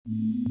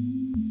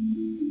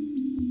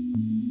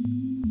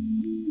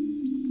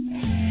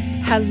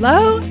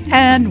Hello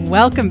and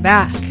welcome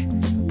back.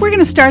 We're going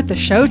to start the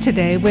show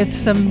today with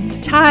some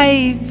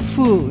Thai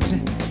food.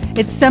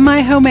 It's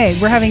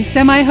semi-homemade. We're having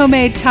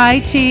semi-homemade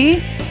Thai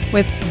tea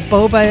with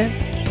boba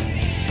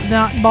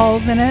snot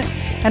balls in it,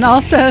 and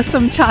also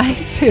some Thai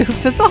soup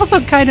that's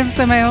also kind of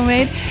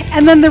semi-homemade.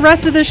 And then the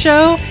rest of the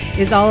show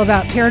is all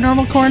about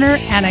Paranormal Corner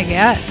and a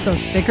guest, so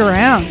stick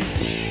around.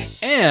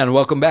 And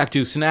welcome back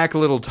to Snack a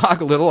Little,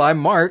 Talk a Little. I'm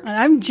Mark. And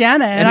I'm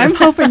Jenna, and I'm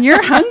hoping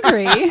you're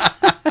hungry.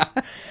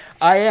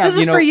 I am. This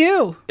is for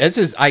you. This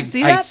is.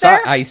 See that there?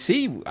 I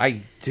see.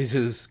 This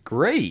is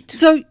great.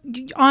 So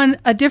on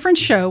a different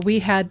show, we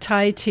had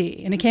Thai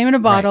tea, and it came in a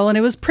bottle, and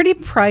it was pretty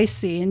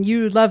pricey, and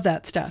you love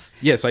that stuff.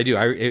 Yes, I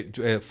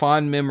do.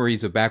 Fond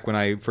memories of back when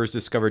I first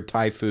discovered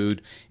Thai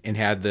food and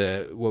had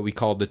what we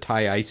called the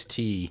Thai iced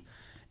tea,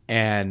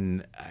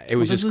 and it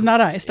was this is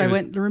not iced. I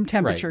went room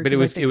temperature, right, but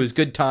it was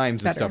good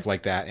times and stuff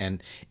like that.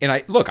 And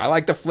I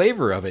like the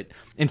flavor of it.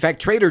 In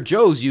fact, Trader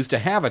Joe's used to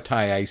have a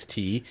Thai iced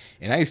tea,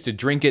 and I used to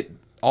drink it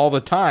all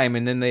the time,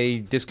 and then they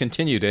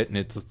discontinued it, and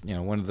it's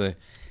one of the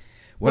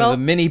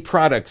many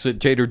products at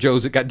Trader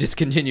Joe's that got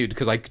discontinued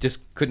because I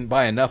just couldn't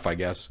buy enough, I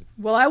guess.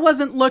 Well, I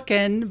wasn't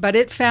looking, but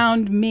it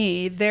found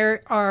me.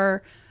 There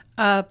are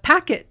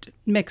packet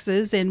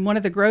mixes in one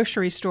of the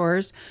grocery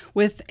stores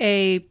with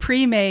a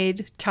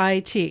pre-made Thai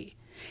tea,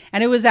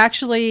 and it was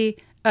actually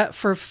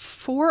for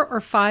 4 or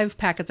 5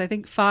 packets. I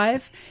think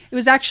 5. It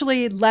was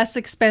actually less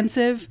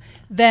expensive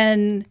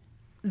than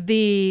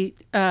the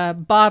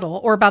bottle,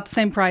 or about the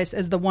same price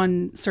as the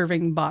one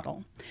serving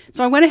bottle.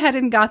 So I went ahead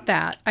and got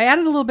that. I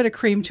added a little bit of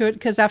cream to it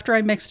because after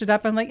I mixed it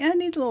up, I'm like, I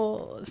need a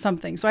little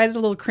something. So I added a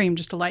little cream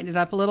just to lighten it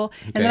up a little.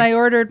 Okay. And then I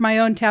ordered my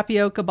own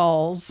tapioca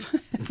balls,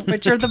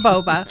 which are the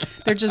boba.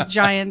 They're just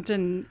giant,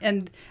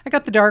 and I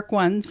got the dark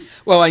ones.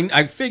 Well,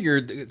 I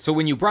figured, so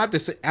when you brought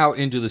this out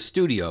into the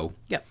studio,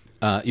 yep.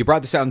 You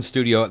brought this out in the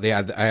studio.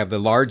 I have the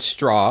large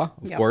straw,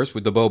 of course,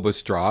 with the boba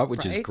straw,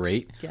 which is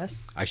great.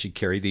 Yes. I should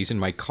carry these in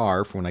my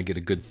car for when I get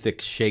a good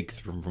thick shake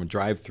from a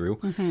drive-through.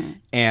 Mm-hmm.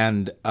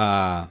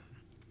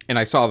 And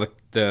I saw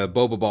the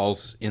boba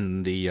balls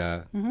in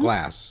the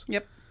glass.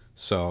 Yep.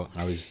 So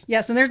I was...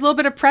 Yes, and there's a little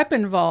bit of prep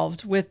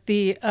involved with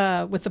the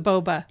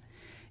boba.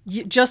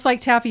 Just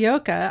like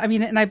tapioca,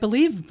 and I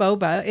believe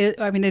boba,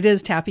 it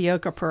is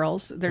tapioca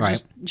pearls. They're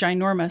just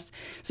ginormous.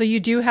 So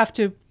you do have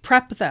to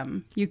prep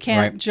them. You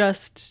can't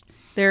just,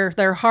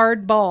 they're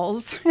hard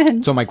balls.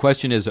 So my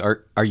question is,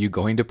 are you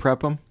going to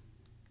prep them?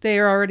 They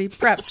are already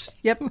prepped.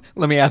 Yep.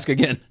 Let me ask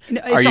again.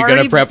 No, are you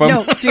going to prep them?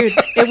 No, dude,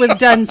 it was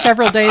done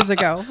several days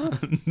ago.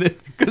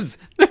 Because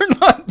they're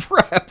not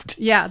prepped.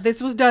 Yeah,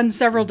 this was done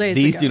several days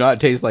ago. These do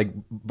not taste like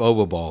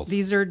boba balls.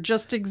 These are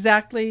just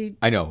exactly...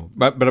 I know,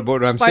 but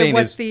what I'm saying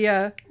is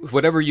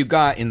whatever you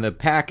got in the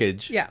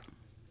package... Yeah.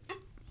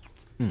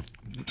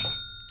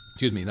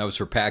 Excuse me, that was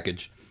for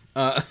package.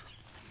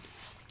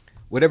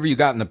 Whatever you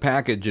got in the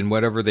package and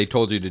whatever they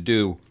told you to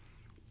do...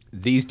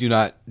 These did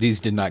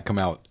not come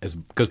out as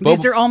because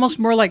these are almost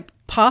more like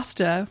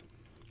pasta.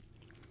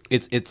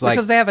 It's like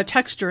because they have a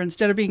texture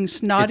instead of being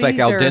snotty. It's like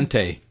al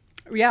dente.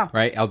 Yeah.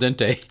 Right, al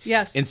dente.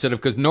 Yes. Instead of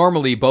because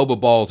normally boba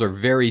balls are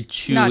very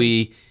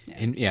chewy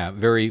and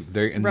very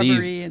and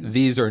rubbery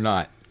these are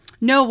not.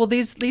 No, well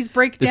these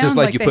break down. This is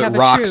like you they put have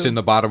rocks in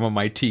the bottom of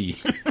my tea.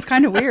 It's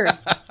kind of weird.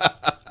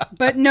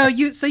 But no,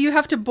 you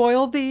have to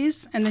boil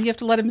these and then you have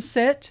to let them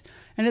sit.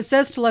 And it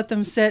says to let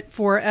them sit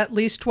for at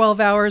least 12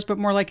 hours, but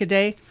more like a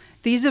day.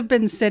 These have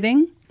been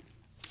sitting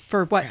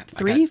for,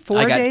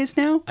 3-4 days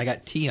now? I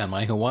got tea on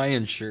my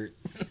Hawaiian shirt.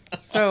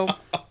 So,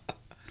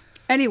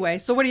 anyway,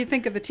 so what do you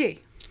think of the tea?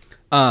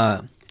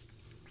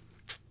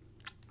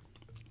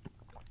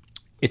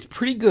 It's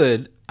pretty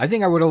good. I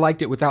think I would have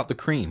liked it without the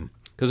cream.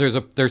 Because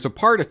there's a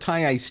part of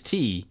Thai iced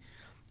tea.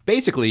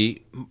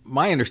 Basically,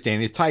 my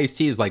understanding is Thai iced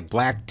tea is like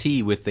black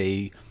tea with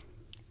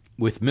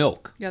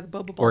milk, the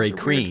boba balls or a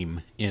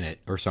cream in it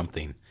or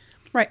something,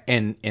 right?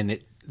 And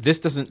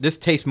this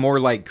tastes more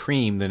like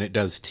cream than it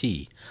does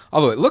tea.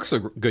 Although it looks a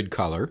good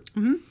color,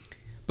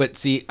 but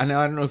see, I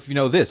don't know if you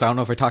know this. I don't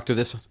know if I talked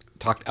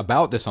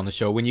about this on the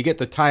show. When you get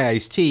the Thai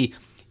iced tea,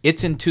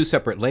 it's in 2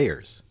 separate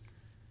layers.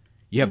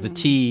 You have the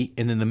tea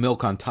and then the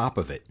milk on top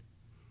of it,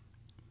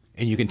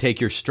 and you can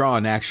take your straw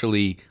and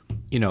actually,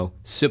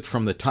 sip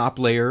from the top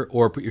layer,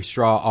 or put your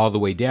straw all the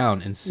way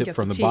down and sip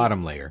from the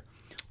bottom layer.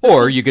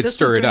 Or you could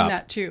stir it up.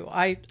 That too.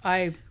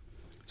 I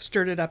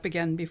stirred it up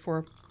again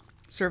before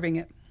serving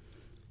it.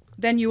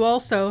 Then you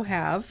also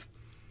have...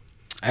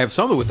 I have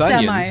some with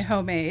onions.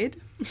 Semi-homemade.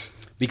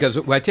 Because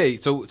I tell you,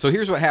 so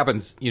here's what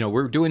happens.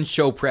 We're doing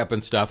show prep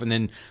and stuff, and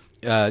then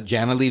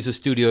Jana leaves the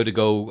studio to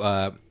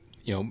go,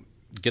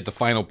 get the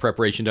final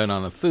preparation done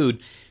on the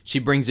food. She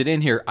brings it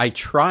in here. I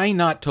try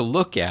not to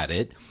look at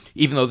it,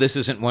 even though this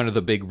isn't one of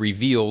the big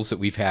reveals that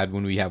we've had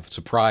when we have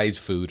surprise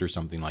food or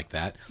something like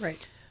that.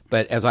 Right.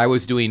 But as I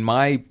was doing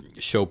my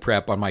show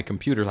prep on my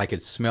computer, I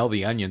could smell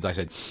the onions. I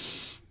said,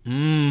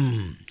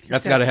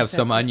 that's got to have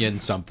some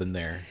onion something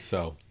there.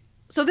 So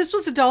So this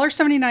was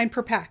 $1.79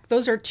 per pack.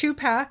 Those are 2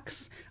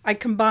 packs. I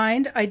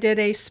combined. I did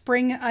a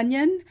spring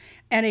onion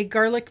and a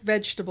garlic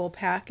vegetable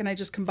pack, and I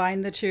just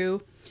combined the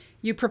two.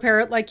 You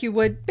prepare it like you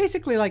would,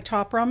 basically like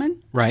top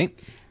ramen. Right.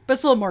 But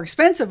it's a little more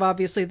expensive,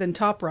 obviously, than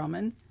top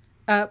ramen.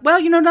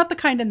 Well, not the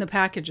kind in the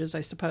packages,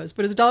 I suppose,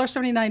 but it's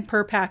 $1.79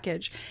 per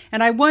package.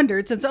 And I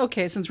wondered,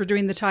 since we're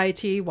doing the Thai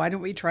tea, why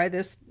don't we try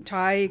this?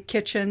 Thai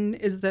Kitchen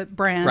is the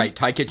brand. Right,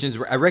 Thai Kitchen's.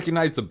 I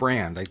recognize the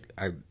brand.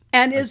 And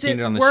I've is seen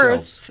it on the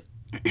worth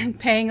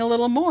paying a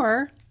little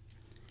more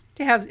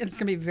to have? It's going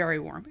to be very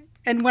warm.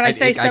 And when I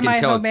say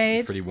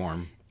semi-homemade, it's pretty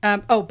warm.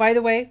 By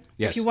the way,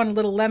 yes. If you want a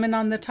little lemon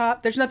on the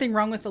top, there's nothing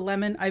wrong with the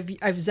lemon. I've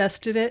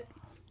zested it,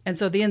 and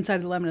so the inside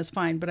of the lemon is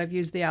fine. But I've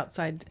used the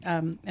outside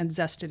and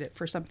zested it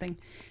for something,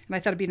 and I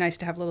thought it'd be nice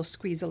to have a little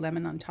squeeze of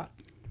lemon on top.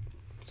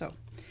 So,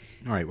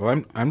 all right.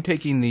 Well, I'm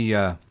taking the.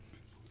 Yeah,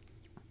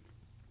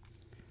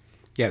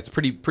 it's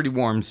pretty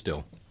warm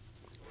still.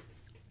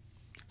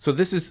 So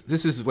this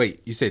is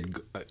wait, you said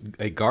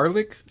a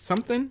garlic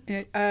something?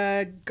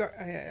 Let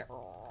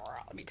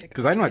me take.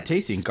 Because I'm not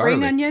tasting spring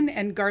garlic. Onion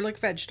and garlic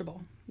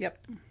vegetable. Yep.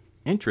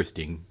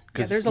 Interesting.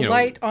 Yeah, there's a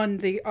light on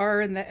the R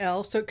and the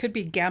L, so it could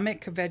be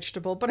gamic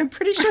vegetable, but I'm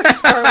pretty sure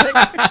it's garlic.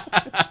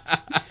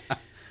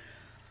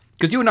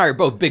 Because you and I are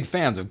both big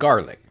fans of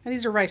garlic. And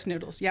these are rice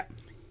noodles. Yep.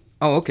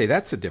 Oh, okay,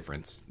 that's a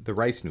difference. The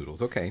rice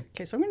noodles, okay.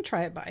 Okay, so I'm going to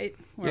try a bite.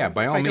 Well, yeah,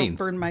 by all means.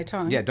 Don't burn my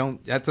tongue. Yeah,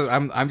 don't.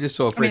 I'm just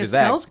so afraid of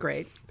that. It smells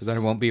great because I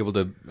won't be able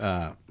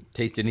to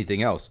taste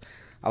anything else.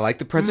 I like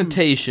the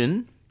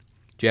presentation.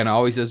 Jana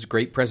always does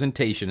great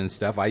presentation and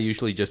stuff. I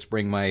usually just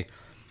bring my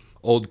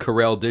old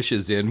Corelle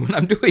dishes in when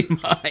I'm doing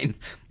mine.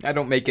 I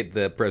don't make it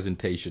the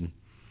presentation.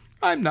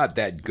 I'm not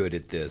that good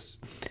at this.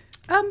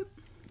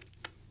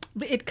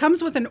 It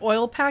comes with an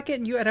oil packet,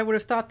 and I would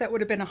have thought that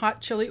would have been a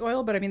hot chili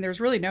oil, but I mean, there's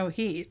really no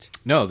heat.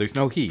 No, there's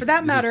no heat. For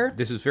that matter.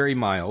 This is very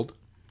mild.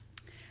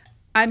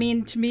 I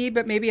mean, to me,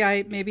 but maybe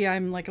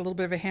I'm like a little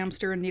bit of a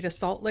hamster and need a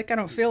salt lick. I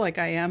don't feel like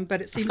I am,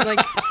 but it seems like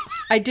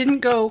I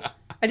didn't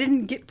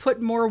put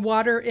more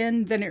water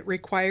in than it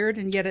required,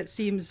 and yet it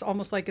seems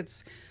almost like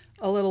it's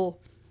a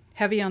little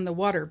heavy on the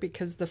water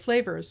because the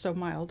flavor is so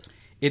mild.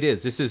 It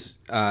is. This is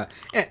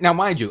now,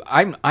 mind you,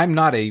 I'm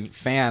not a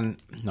fan.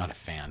 Not a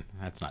fan.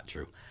 That's not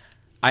true.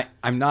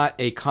 I'm not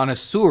a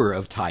connoisseur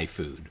of Thai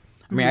food.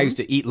 I mean, I used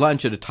to eat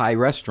lunch at a Thai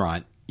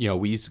restaurant.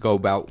 We used to go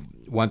about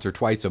once or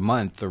twice a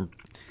month. Or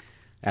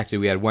actually,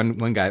 we had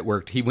one guy at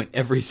work. He went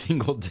every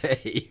single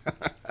day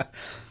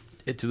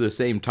to the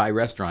same Thai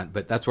restaurant.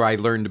 But that's where I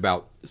learned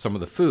about some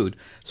of the food.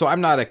 So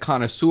I'm not a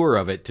connoisseur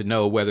of it to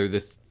know whether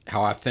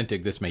how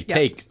authentic this may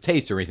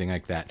taste or anything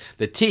like that.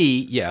 The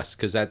tea, yes,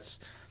 because that's.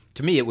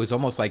 To me, it was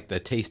almost like the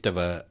taste of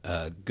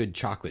a good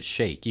chocolate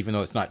shake, even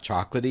though it's not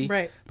chocolatey.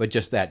 Right. But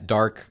just that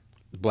dark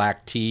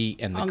black tea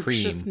and the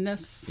cream.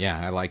 Unctuousness.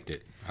 Yeah, I liked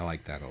it. I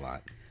liked that a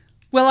lot.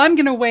 Well, I'm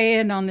going to weigh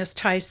in on this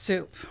Thai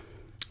soup.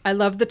 I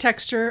love the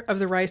texture of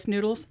the rice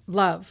noodles.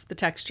 Love the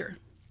texture.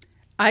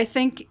 I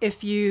think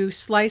if you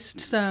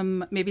sliced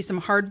maybe some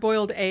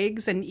hard-boiled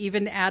eggs and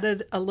even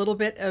added a little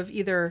bit of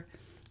either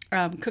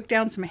cooked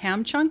down some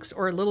ham chunks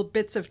or little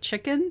bits of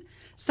chicken,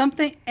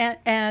 something,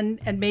 and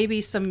maybe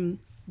some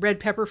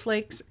red pepper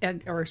flakes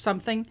or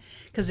something,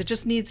 because it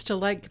just needs to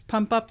like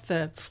pump up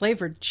the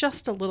flavor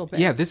just a little bit.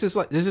 Yeah, this is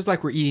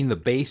like we're eating the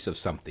base of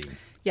something.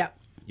 Yeah.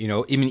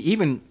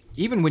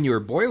 Even when you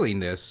were boiling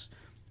this,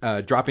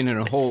 dropping in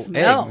a whole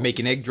smells. egg,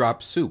 making egg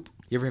drop soup.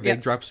 You ever have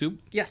egg drop soup?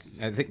 Yes.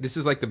 I think this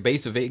is like the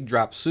base of egg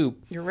drop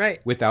soup. You're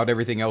right. Without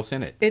everything else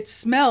in it. It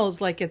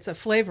smells like it's a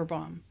flavor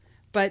bomb,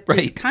 but right.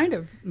 It's kind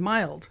of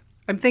mild.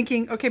 I'm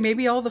thinking, okay,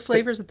 maybe all the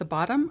flavors at the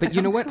bottom. But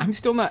you know what?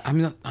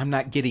 I'm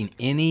not getting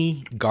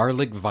any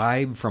garlic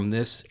vibe from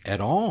this at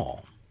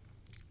all.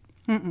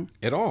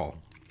 At all.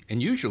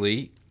 And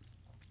usually,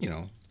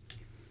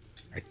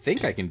 I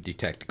think I can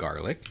detect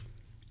garlic.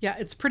 Yeah,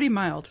 it's pretty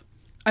mild.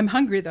 I'm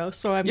hungry though,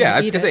 so I'm yeah,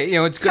 gonna eat it.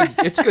 It's good.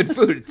 It's good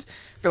food.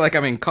 I feel like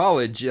I'm in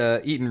college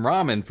eating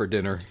ramen for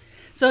dinner.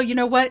 So you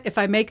know what? If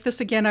I make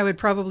this again, I would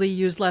probably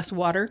use less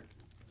water,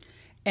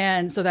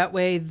 and so that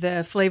way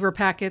the flavor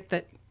packet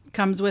that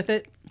comes with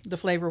it, the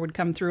flavor would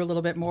come through a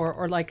little bit more.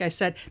 Or like I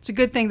said, it's a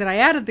good thing that I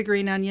added the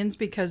green onions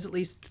because at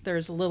least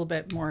there's a little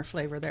bit more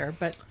flavor there.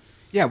 But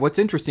yeah, what's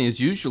interesting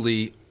is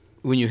usually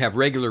when you have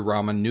regular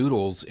ramen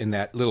noodles in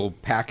that little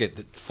packet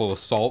that's full of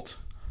salt.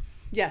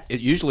 Yes.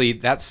 Usually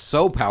that's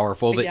so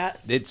powerful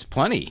that it's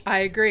plenty. I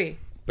agree.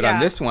 But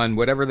on this one,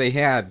 whatever they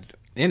had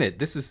in it,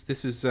 this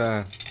is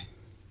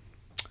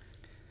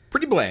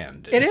pretty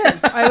bland. It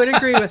is. I would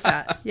agree with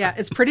that. Yeah,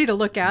 it's pretty to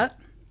look at.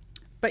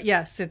 But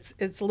yes,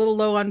 it's a little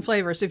low on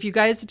flavor. So if you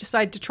guys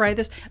decide to try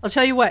this, I'll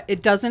tell you what,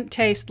 it doesn't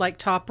taste like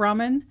top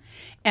ramen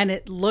and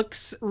it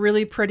looks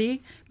really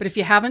pretty. But if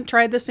you haven't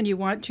tried this and you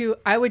want to,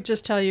 I would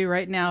just tell you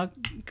right now,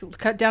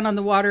 cut down on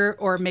the water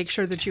or make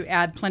sure that you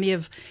add plenty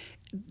of.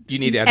 You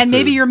need to add and food.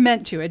 Maybe you're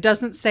meant to. It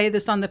doesn't say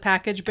this on the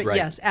package, but right.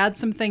 Yes, add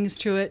some things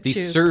to it. The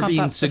to serving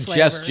pump up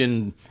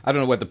suggestion. The I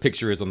don't know what the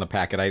picture is on the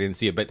packet. I didn't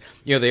see it, but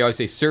they always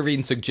say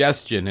serving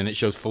suggestion, and it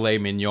shows filet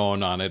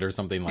mignon on it or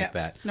something like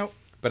that. Nope.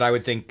 But I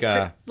would think,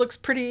 Looks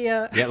pretty.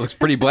 yeah, it looks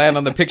pretty bland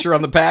on the picture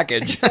on the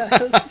package.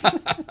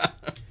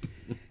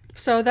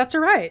 So that's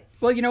all right.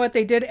 Well, you know what?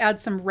 They did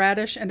add some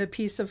radish and a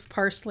piece of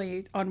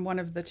parsley on one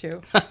of the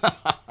two.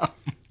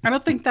 I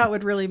don't think that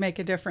would really make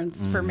a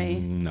difference for me.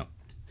 No.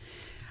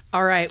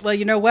 All right. Well,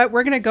 you know what?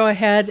 We're going to go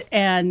ahead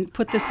and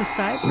put this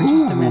aside for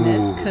just a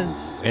minute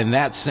because. And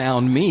that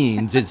sound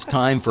means it's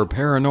time for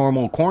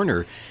Paranormal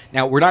Corner.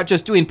 Now, we're not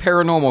just doing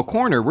Paranormal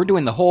Corner. We're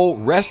doing the whole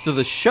rest of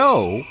the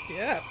show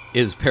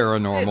is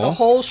paranormal. The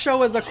whole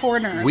show is a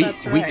corner.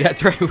 That's right.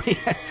 That's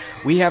right.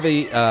 We have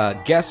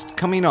a guest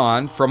coming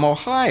on from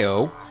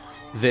Ohio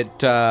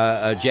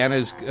that Jana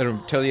is going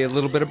to tell you a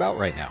little bit about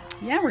right now.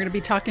 Yeah, we're going to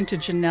be talking to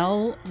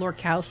Janelle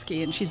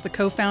Lorkowski, and she's the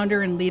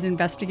co-founder and lead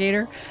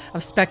investigator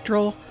of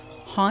Spectral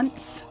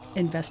Haunts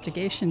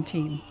Investigation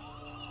Team.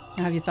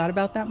 Now, have you thought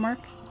about that, Mark?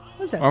 What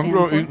does that stand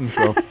for? Eating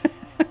show.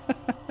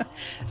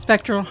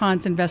 Spectral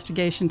Haunts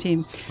Investigation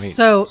Team. Wait.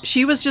 So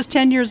she was just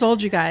 10 years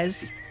old, you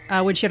guys,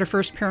 when she had her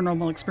first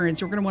paranormal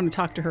experience. We're going to want to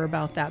talk to her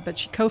about that. But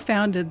she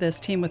co-founded this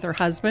team with her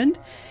husband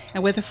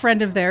and with a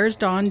friend of theirs,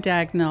 Dawn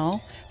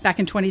Dagnall, back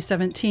in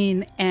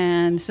 2017.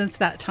 And since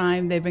that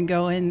time, they've been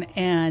going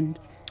and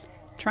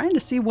trying to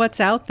see what's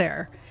out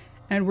there.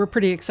 And we're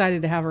pretty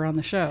excited to have her on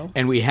the show.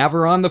 And we have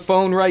her on the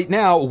phone right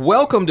now.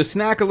 Welcome to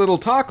Snack a Little,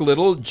 Talk a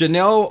Little,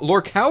 Janelle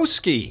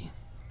Lorkowski.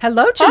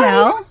 Hello,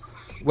 Janelle.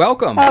 Hi.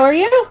 Welcome. How are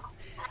you?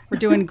 We're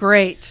doing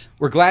great.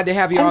 We're glad to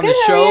have you I'm on good,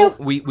 the how show. are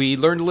We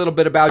learned a little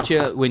bit about you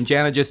when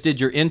Jana just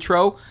did your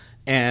intro.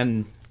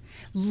 And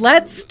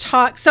Let's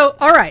talk. So,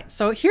 all right.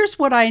 So here's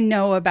what I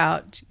know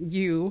about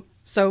you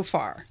so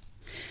far.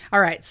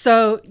 All right.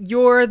 So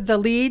you're the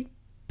lead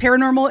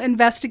paranormal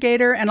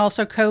investigator and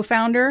also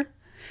co-founder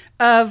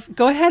of,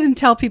 go ahead and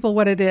tell people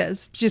what it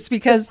is, just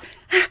because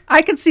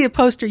I can see a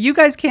poster. You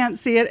guys can't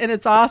see it, and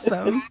it's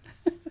awesome.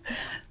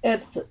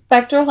 It's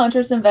Spectral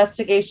Hunters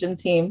Investigation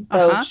Team.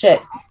 So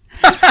shit.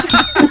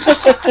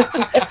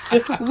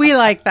 We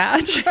like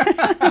that.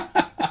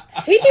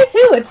 We do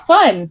too. It's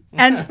fun.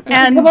 And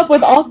Come up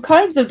with all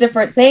kinds of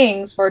different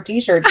sayings for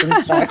T-shirts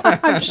and stuff.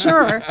 I'm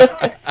sure.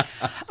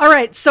 All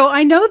right. So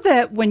I know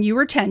that when you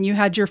were 10, you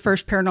had your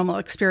first paranormal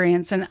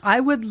experience, and I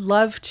would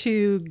love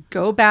to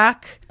go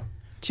back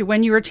to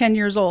when you were 10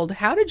 years old.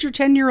 How did your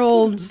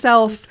 10-year-old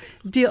self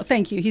deal?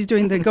 Thank you. He's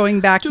doing the going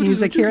back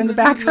music here in the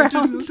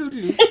background.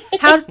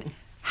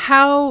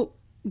 How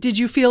did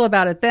you feel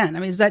about it then? I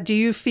mean,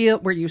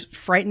 were you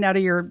frightened out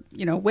of your,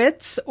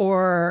 wits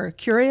or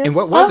curious?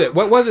 what was it?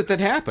 What was it that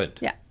happened?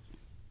 Yeah.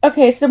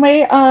 Okay, so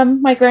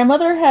my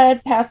grandmother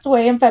had passed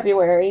away in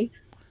February,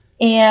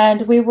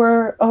 and we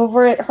were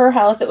over at her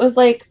house. It was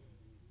like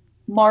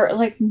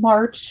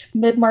March,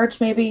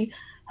 mid-March maybe,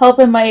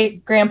 helping my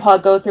grandpa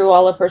go through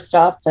all of her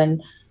stuff,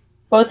 and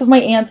both of my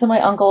aunts and my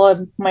uncle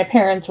and my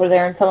parents were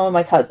there, and some of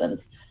my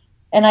cousins.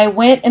 And I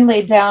went and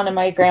laid down in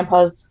my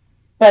grandpa's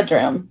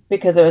bedroom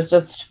because it was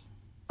just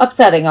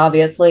upsetting,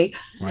 obviously.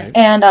 Right.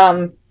 And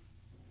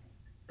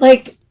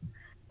it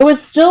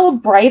was still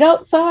bright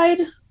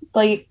outside.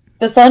 Like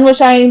the sun was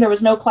shining, there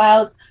was no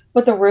clouds,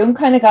 but the room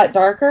kind of got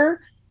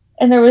darker,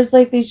 and there was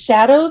these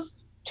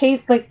shadows,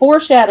 four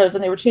shadows,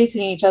 and they were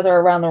chasing each other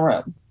around the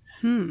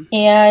room.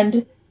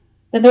 And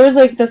then there was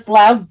this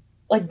loud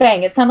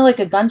bang. It sounded like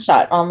a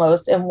gunshot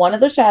almost, and one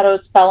of the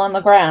shadows fell on the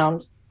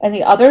ground, and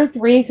the other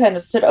three kind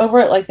of stood over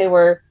it like they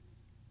were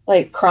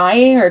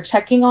crying or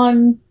checking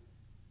on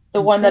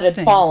the one that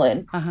had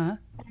fallen.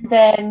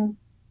 Then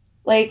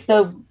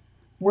the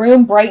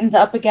room brightened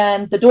up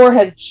again. The door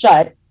had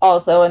shut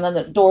also, and then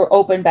the door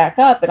opened back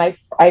up, and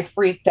I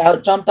freaked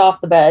out, jumped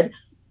off the bed,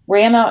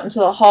 ran out into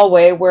the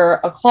hallway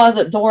where a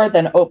closet door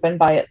then opened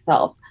by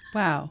itself.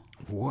 Wow.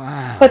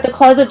 But the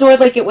closet door,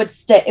 it would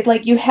stay.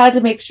 You had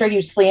to make sure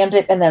you slammed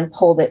it and then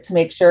pulled it to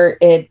make sure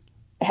it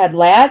had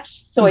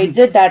latched. So I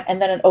did that, and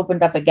then it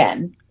opened up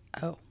again.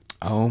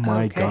 Oh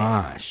my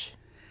gosh.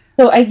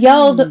 So I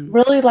yelled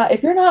really loud,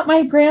 "If you're not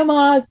my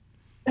grandma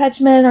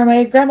Petchman or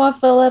my grandma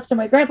Phillips or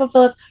my grandpa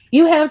Phillips,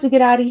 you have to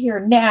get out of here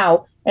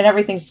now." And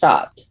everything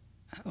stopped.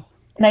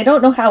 And I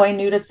don't know how I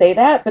knew to say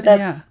that, but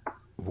that's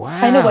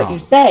kind of what you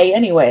say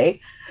anyway.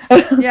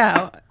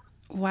 Yeah.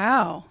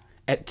 Wow.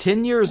 At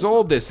 10 years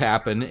old, this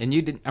happened, and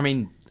you didn't. I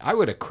mean, I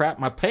would have crapped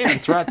my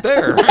pants right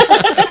there.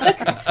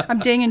 I'm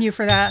dinging you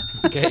for that.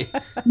 Okay.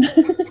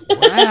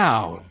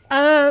 Wow.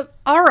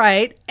 All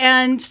right.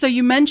 And so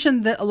you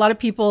mentioned that a lot of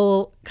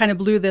people kind of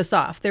blew this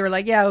off. They were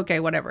like, yeah, okay,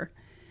 whatever.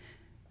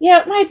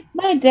 Yeah,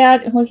 my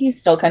dad, well, he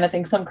still kind of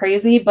thinks I'm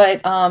crazy,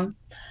 but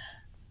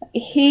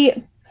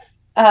they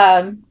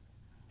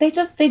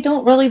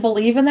don't really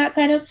believe in that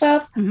kind of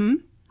stuff. Mm-hmm.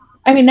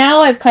 I mean, now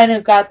I've kind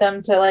of got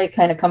them to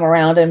kind of come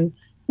around, and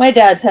my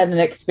dad's had an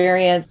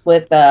experience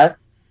with the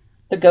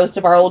ghost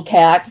of our old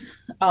cat.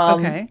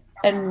 Okay.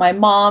 And my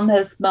mom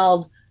has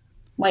smelled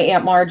my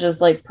Aunt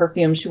Marge's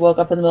perfume. She woke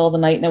up in the middle of the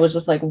night and it was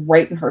just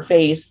right in her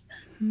face.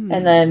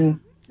 And then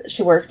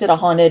she worked at a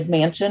haunted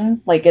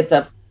mansion. It's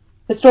a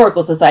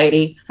historical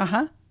society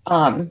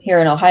here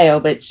in Ohio,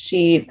 but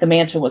the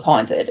mansion was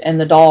haunted, and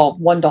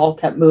one doll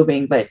kept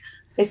moving, but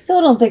they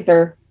still don't think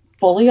they're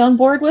fully on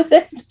board with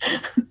it.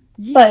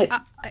 Yeah,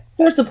 But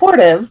they're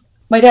supportive.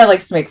 My dad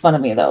likes to make fun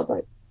of me though,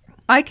 but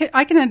I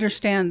can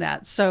understand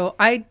that. So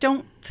I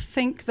don't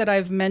think that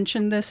I've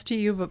mentioned this to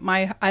you, but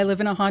I live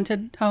in a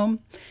haunted home.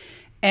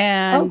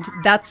 And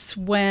that's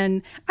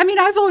when, I mean,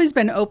 I've always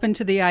been open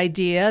to the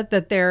idea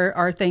that there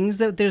are things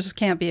that just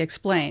can't be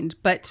explained,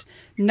 but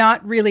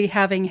not really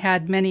having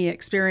had many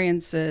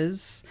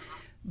experiences,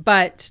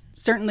 but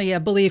certainly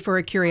a belief or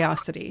a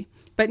curiosity,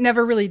 but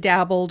never really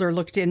dabbled or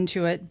looked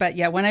into it. But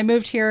yeah, when I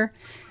moved here,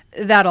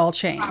 that all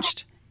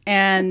changed.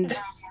 And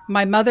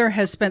my mother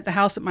has spent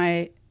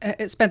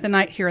spent the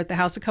night here at the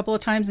house a couple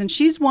of times. And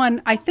she's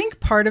one, I think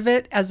part of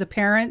it as a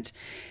parent,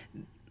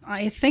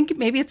 I think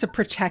maybe it's a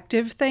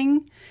protective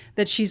thing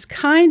that she's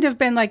kind of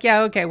been like,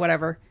 yeah, okay,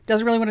 whatever.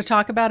 Doesn't really want to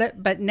talk about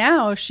it. But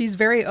now she's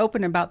very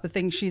open about the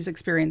things she's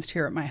experienced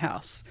here at my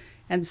house.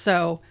 And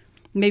so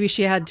maybe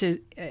she had to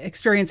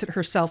experience it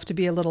herself to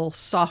be a little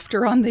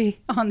softer on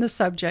the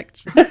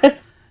subject.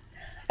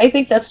 I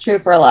think that's true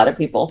for a lot of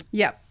people.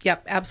 Mm-hmm.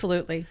 Yep,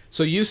 absolutely.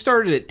 So you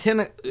started at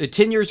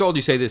 10 years old,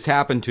 you say this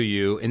happened to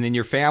you, and then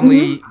your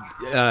family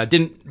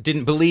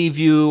didn't believe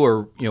you,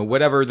 or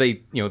whatever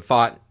they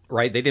thought,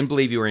 right? They didn't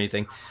believe you or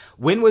anything.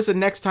 When was the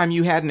next time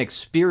you had an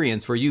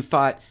experience where you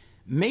thought,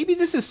 maybe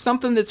this is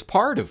something that's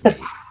part of me?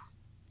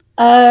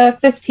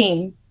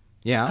 15.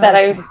 Yeah. That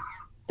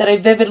I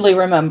vividly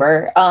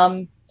remember.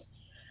 I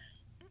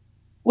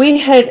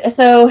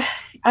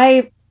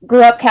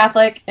grew up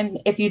Catholic,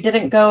 and if you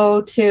didn't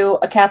go to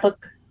a Catholic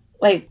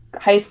like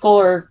high school,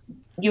 or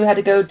you had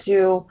to go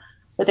to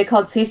what they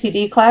called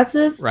CCD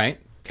classes. Right.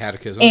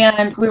 Catechism.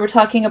 And we were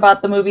talking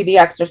about the movie The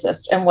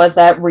Exorcist, and was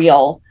that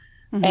real?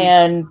 Mm-hmm.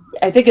 And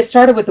I think it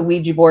started with the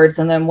Ouija boards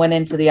and then went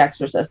into The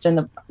Exorcist.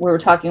 And we were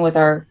talking with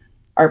our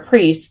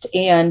priest,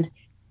 and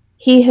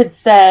he had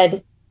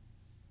said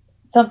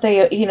something,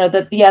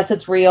 that yes,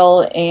 it's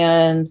real,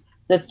 and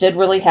this did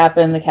really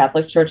happen. The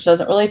Catholic Church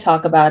doesn't really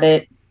talk about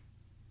it.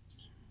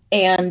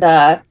 And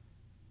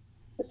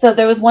so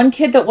there was one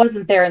kid that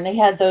wasn't there, and they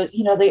had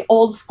the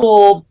old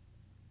school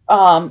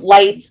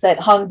lights that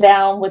hung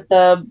down with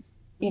the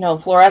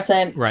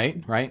fluorescent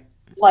right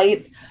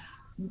lights.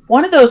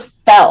 One of those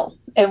fell,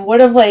 and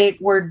would have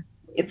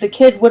if the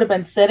kid would have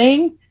been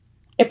sitting,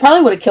 it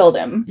probably would have killed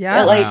him.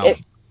 Yeah. It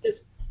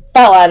just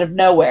fell out of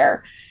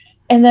nowhere.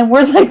 And then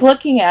we're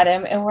looking at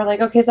him, and we're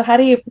like, okay, so how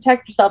do you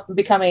protect yourself from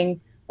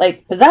becoming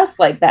possessed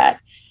like that?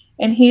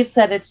 And he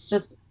said it's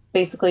just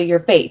basically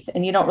your faith,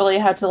 and you don't really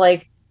have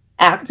to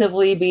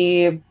actively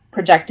be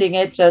projecting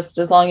it. Just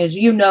as long as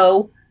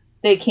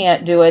they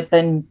can't do it,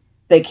 then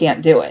they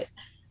can't do it.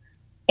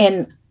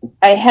 And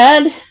I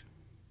had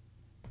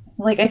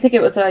I think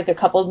it was a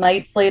couple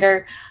nights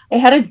later, I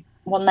had a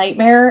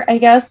nightmare, I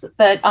guess,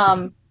 that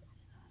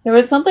there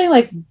was something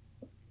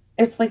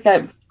it's like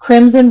a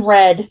crimson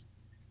red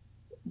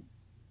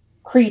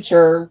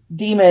creature,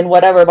 demon,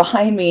 whatever,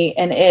 behind me,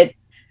 and it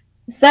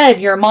said,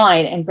 "You're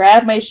mine," and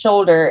grabbed my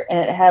shoulder, and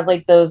it had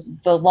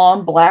the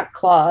long black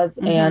claws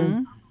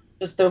and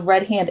just the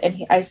red hand,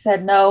 and I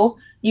said, "No,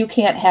 you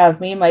can't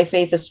have me. My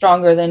faith is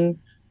stronger than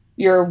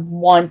you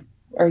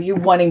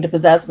wanting to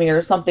possess me,"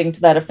 or something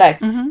to that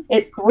effect.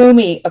 It threw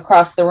me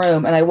across the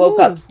room, and I woke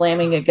up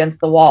slamming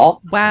against the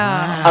wall.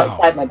 Wow.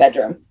 Outside my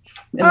bedroom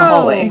in the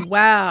hallway.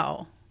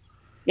 Wow.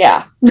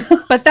 Yeah.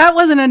 But that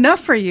wasn't enough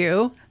for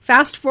you.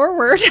 Fast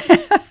forward.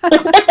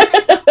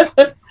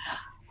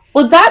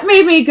 Well, that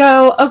made me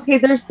go, okay,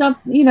 there's some,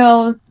 you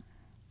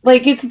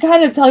can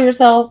kind of tell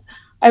yourself,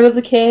 I was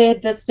a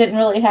kid, this didn't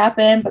really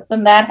happen, but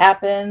then that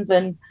happens,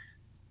 and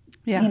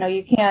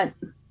you can't,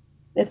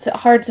 it's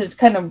hard to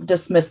kind of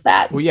dismiss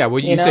that. Well, yeah,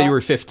 you said you were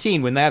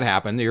 15 when that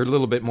happened. You're a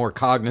little bit more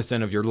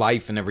cognizant of your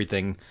life and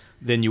everything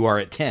than you are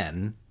at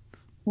 10.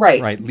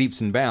 Right. Right,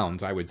 leaps and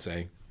bounds, I would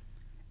say.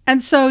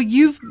 And so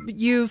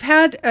you've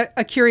had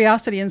a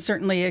curiosity and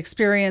certainly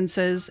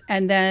experiences,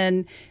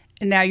 and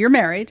now you're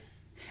married.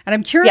 And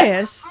I'm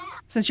curious,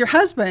 since your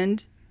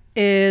husband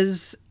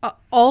is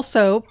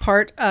also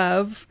part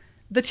of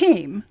the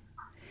team.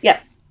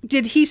 Yes.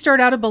 Did he start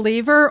out a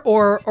believer,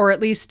 or at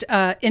least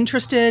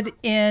interested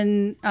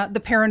in the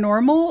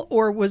paranormal,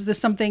 or was this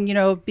something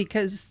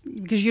because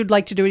you'd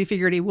like to do it, he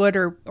figured he would,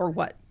 or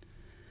what?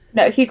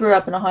 No, he grew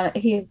up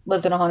he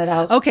lived in a haunted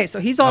house. Okay, so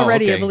he's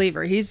already a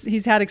believer.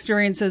 He's had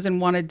experiences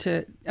and wanted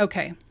to.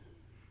 Okay,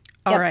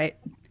 all right.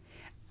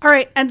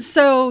 And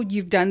so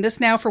you've done this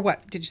now for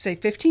what? Did you say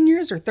 15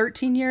 years or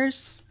 13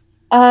 years?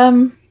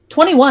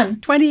 21.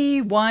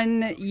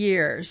 21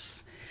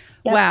 years.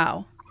 Yep.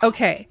 Wow.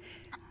 Okay.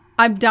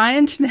 I'm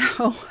dying to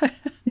know.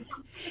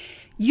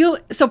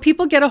 So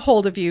people get a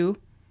hold of you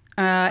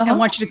and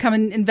want you to come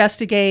and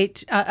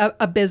investigate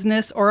a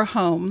business or a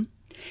home.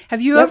 Have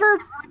you ever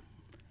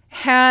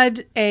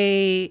had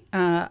a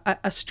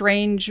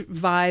strange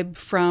vibe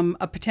from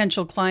a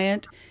potential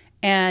client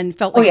and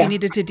felt like you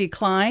needed to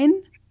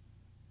decline?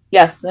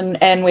 Yes,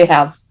 and we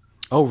have.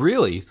 Oh,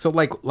 really? So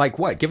like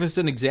what? Give us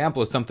an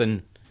example of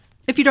something.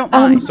 If you don't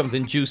mind.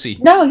 Something juicy.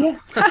 No, yeah.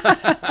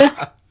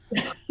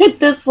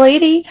 This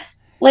lady,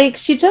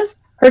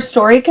 her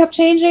story kept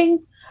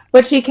changing.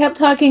 But she kept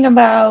talking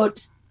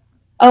about,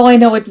 oh, I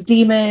know it's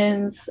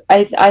demons.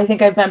 I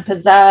think I've been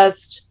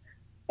possessed.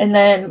 And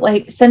then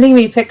like sending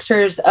me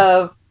pictures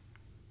of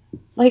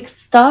like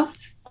stuff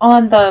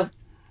on the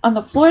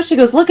floor. She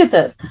goes, look at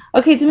this.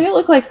 Okay, to me it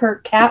looked like her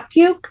cat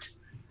puked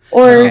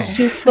or Okay.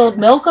 she spilled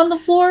milk on the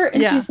floor,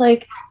 and Yeah. she's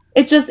like,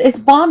 it's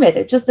vomit.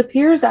 It just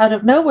appears out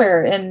of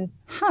nowhere. And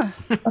Huh.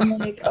 I'm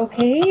like,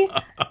 okay.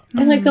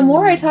 And like the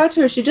more I talked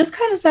to her, she just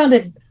kind of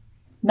sounded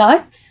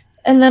nuts.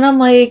 And then I'm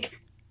like,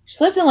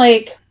 she lived in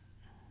like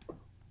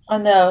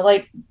on the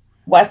like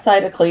west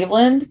side of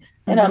Cleveland,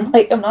 and I'm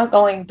like, I'm not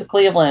going to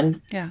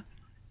Cleveland. Yeah.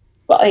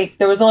 But like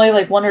there was only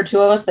like one or two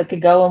of us that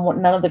could go,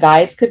 and none of the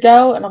guys could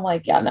go. And I'm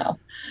like, yeah, no.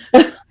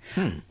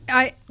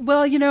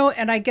 Well,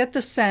 and I get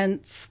the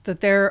sense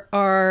that there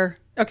are,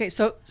 okay,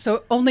 so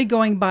only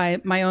going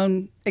by my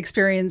own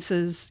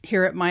experiences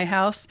here at my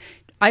house,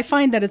 I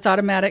find that it's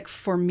automatic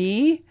for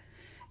me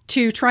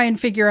to try and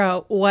figure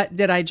out what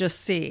did I just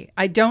see.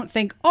 I don't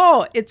think,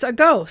 oh, it's a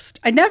ghost.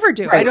 I never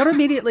do. I Right. don't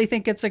immediately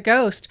think it's a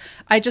ghost.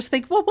 I just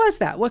think, what was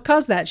that? What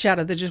caused that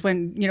shadow that just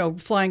went,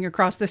 flying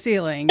across the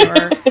ceiling?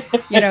 Or,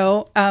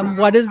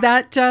 what is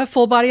that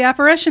full body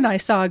apparition I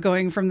saw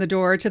going from the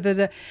door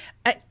to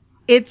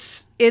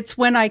it's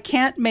when I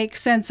can't make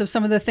sense of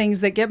some of the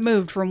things that get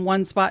moved from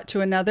one spot to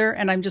another,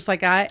 and I'm just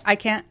like, I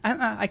can't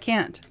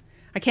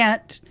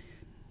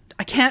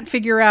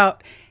figure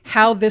out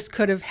how this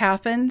could have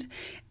happened.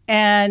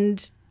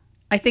 And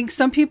I think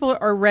some people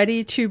are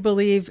ready to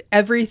believe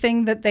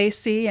everything that they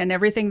see and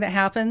everything that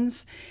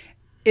happens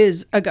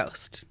is a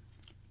ghost.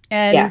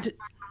 And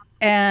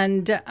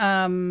and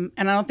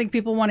I don't think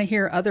people want to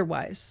hear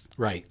otherwise.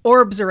 Right.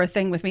 Orbs are a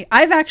thing with me.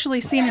 I've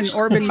actually seen an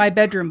orb in my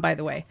bedroom, by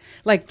the way,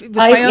 like with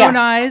my own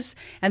eyes,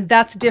 and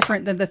that's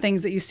different than the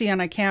things that you see on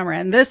a camera.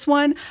 And this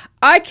one,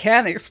 I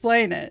can't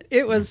explain it.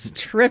 It was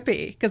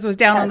trippy because it was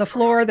down on the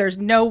floor. There's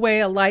no way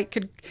a light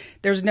could.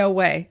 There's no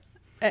way.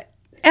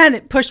 And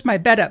it pushed my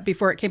bed up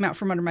before it came out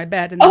from under my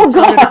bed and then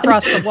floated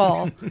across the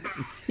wall.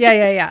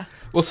 Yeah.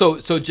 Well, so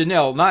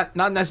Janelle, not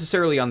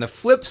necessarily on the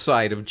flip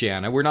side of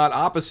Jana. We're not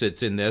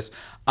opposites in this.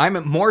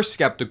 I'm more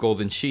skeptical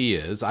than she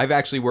is. I've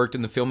actually worked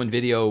in the film and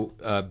video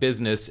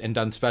business and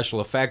done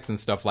special effects and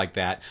stuff like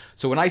that.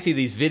 So when I see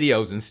these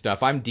videos and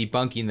stuff, I'm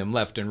debunking them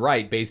left and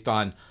right based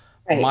on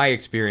my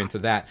experience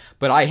of that.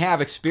 But I have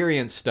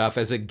experienced stuff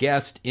as a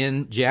guest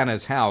in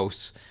Jana's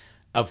house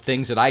of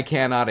things that I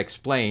cannot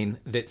explain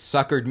that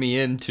suckered me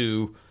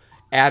into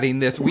adding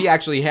this. We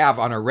actually have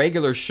on a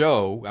regular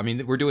show, I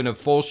mean, we're doing a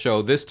full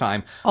show this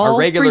time. Our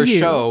regular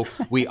show,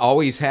 we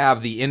always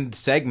have the end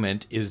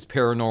segment is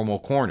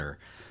Paranormal Corner.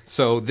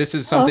 So this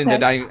is something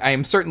that I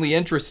am certainly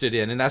interested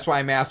in, and that's why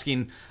I'm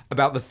asking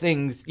about the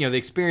things, the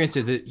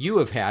experiences that you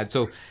have had.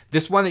 So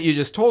this one that you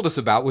just told us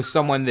about was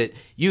someone that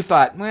you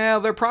thought,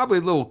 well, they're probably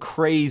a little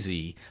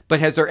crazy,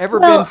 but has there ever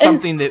been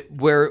something that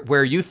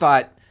where you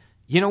thought,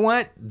 you know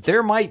what,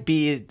 there might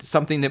be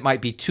something that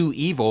might be too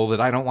evil that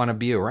I don't want to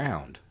be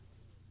around?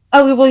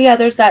 Oh, well, yeah,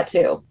 there's that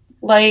too.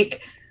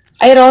 Like,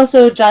 I had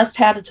also just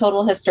had a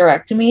total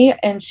hysterectomy,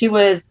 and she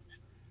was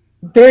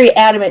very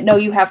adamant, no,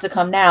 you have to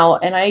come now.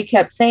 And I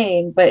kept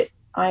saying, but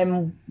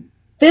I'm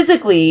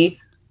physically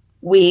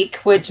weak,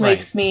 which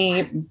makes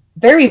me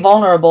very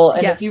vulnerable.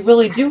 And if you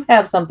really do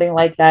have something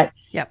like that,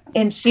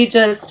 and she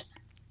was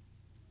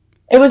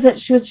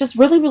just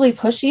really, really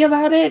pushy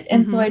about it.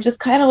 And so I just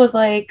kind of was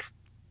like,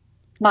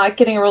 not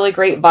getting a really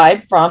great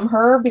vibe from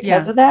her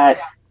because of that.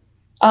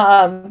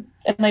 And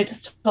I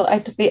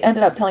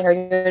ended up telling her,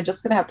 you're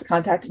just going to have to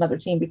contact another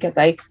team because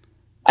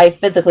I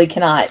physically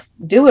cannot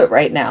do it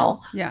right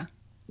now. Yeah.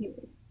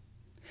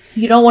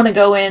 You don't want to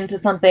go into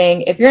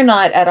something if you're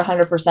not at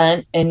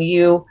 100% and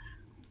you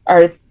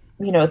are,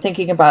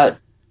 thinking about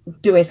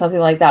doing something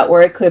like that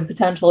where it could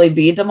potentially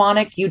be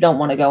demonic. You don't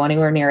want to go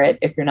anywhere near it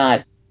if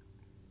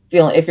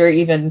you're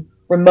even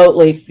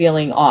remotely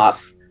feeling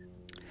off.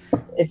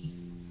 It's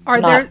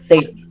not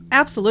safe.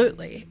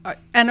 Absolutely.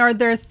 And are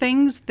there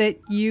things that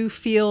you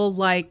feel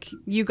like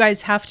you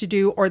guys have to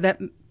do or that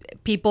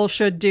people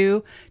should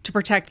do to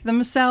protect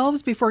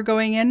themselves before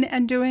going in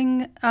and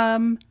doing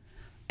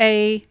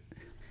a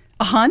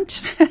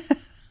hunt?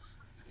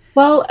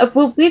 Well,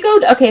 we go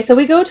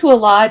to a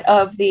lot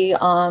of the,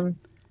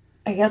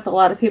 I guess a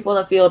lot of people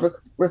in the field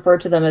refer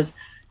to them as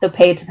the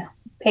pay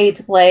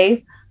to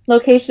play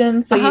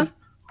locations. So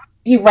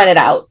you rent it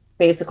out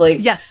basically.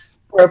 Yes.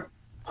 For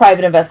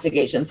private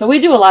investigation. So we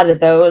do a lot of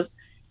those,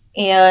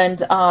 and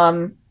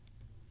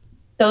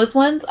those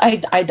ones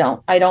I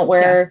don't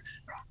wear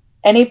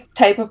any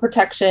type of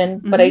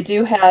protection, but I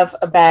do have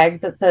a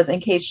bag that says in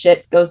case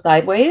shit goes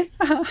sideways.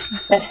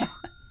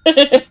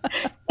 It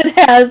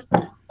has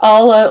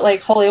all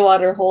like holy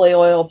water, holy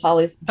oil,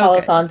 Palo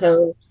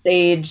Santo,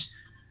 sage,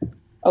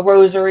 a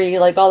rosary,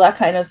 like all that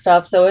kind of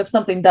stuff. So if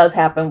something does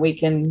happen, we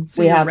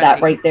have ready.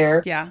 That right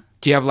there. Yeah.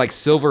 Do you have like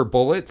silver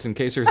bullets in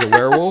case there's a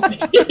werewolf?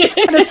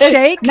 And a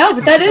stake? No,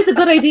 but that is a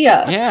good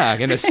idea. Yeah,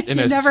 in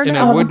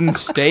a wooden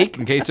stake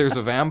in case there's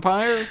a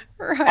vampire.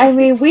 Right. I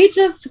mean, we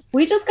just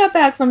got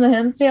back from the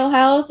Hinsdale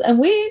house, and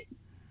we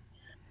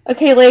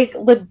Okay, like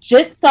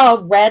legit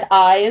saw red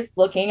eyes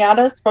looking at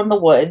us from the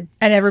woods.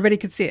 And everybody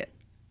could see it.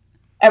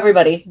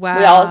 Everybody. Wow.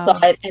 We all saw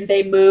it, and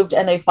they moved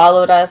and they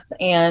followed us,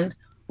 and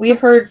we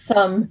heard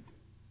some,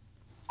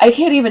 I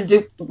can't even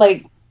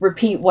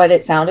repeat what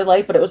it sounded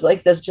like, but it was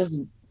like this just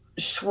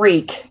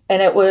shriek,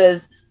 and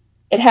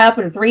it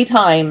happened 3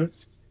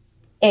 times,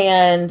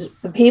 and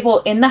the people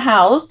in the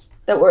house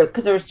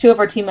because there was 2 of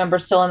our team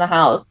members still in the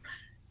house,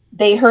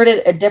 they heard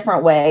it a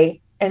different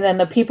way, and then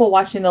the people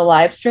watching the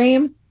live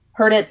stream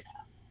heard it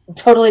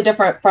totally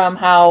different from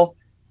how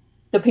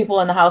the people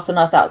in the house and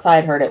us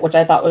outside heard it, which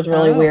I thought was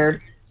really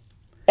weird.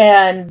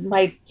 And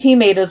my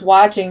teammate is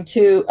watching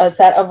a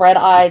set of red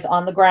eyes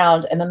on the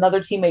ground, and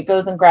another teammate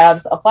goes and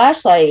grabs a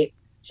flashlight,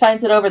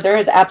 shines it over. There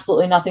is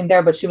absolutely nothing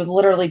there, but she was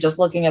literally just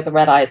looking at the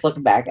red eyes,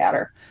 looking back at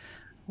her.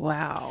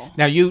 Wow.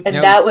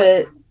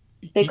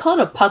 They call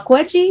it a puck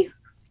wedgie.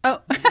 Oh,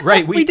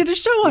 right. We did a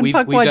show on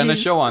puck wedgies. We've done a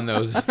show on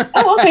those.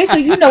 Oh, okay. So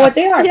you know what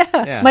they are. Yes.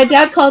 Yeah. My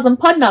dad calls them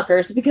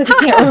pudknuckers because he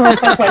can't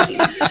remember puck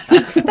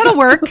wedgie. That'll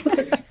work.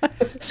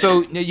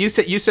 So you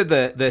said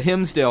the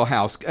Himsdale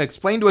House.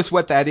 Explain to us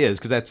what that is,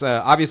 because that's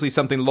obviously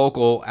something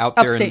local out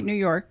there Upstate New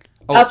York.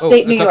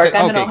 Upstate New York.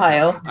 I'm in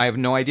Ohio. I have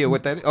no idea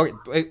what that is.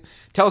 Okay,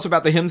 tell us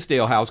about the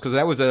Himsdale House, because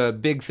that was a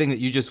big thing that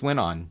you just went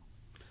on.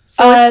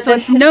 So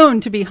it's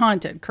known to be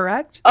haunted,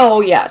 correct?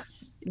 Oh,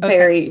 yes. Okay.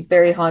 Very,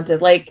 very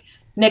haunted. Like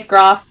Nick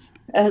Groff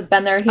has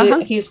been there.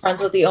 He's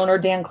friends with the owner,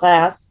 Dan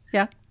Class.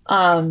 Yeah.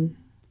 So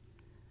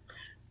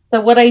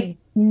what I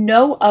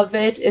know of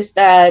it is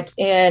that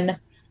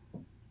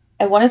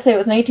I want to say it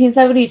was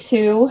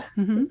 1972,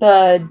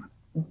 the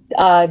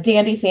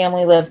Dandy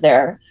family lived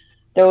there.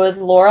 There was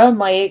Laura,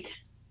 Mike,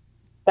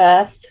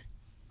 Beth,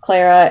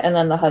 Clara, and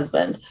then the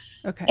husband.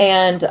 Okay.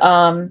 And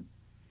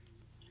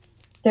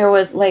there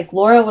was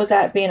Laura was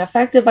being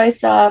affected by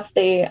stuff.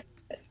 They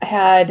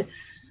had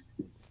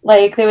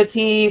they would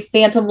see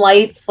phantom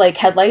lights,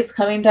 headlights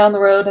coming down the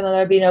road, and then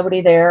there'd be nobody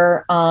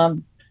there.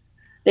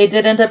 They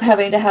did end up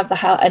having to have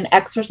an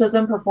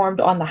exorcism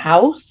performed on the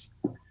house.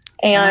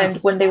 And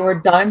when they were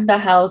done, the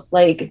house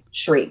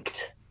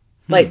shrieked,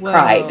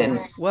 cried, and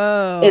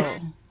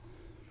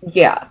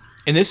yeah.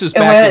 And this is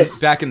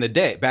back in the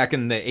day, back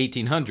in the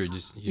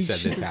 1800s. You said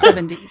this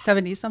happened.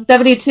 70 something.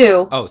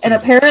 72. Oh, 70. And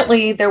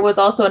apparently there was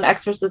also an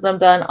exorcism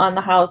done on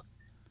the house.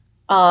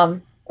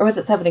 Or was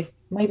it 70?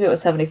 Maybe it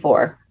was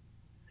 74.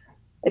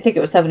 I think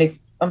it was 70.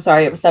 I'm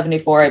sorry, it was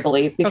 74, I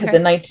believe, because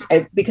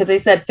because they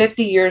said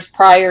 50 years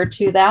prior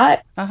to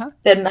that,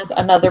 then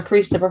another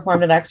priest had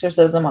performed an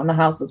exorcism on the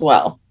house as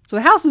well. So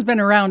the house has been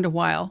around a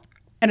while,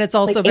 and it's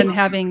also been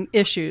having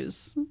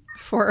issues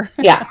for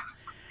yeah,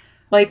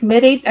 I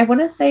want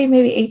to say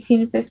maybe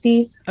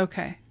 1850s.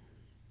 Okay.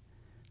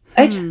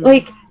 I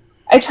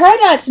try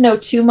not to know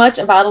too much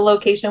about a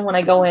location when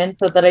I go in,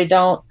 so that I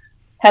don't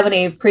have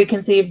any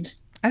preconceived.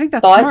 I think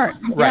that's thoughts.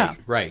 smart.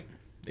 Right.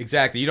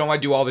 Exactly. You don't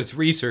want to do all this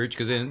research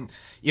because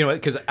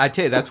I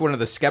tell you, that's one of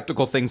the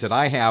skeptical things that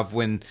I have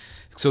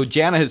so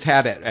Jana has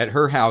had at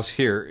her house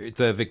here,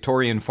 it's a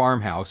Victorian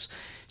farmhouse.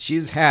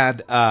 She's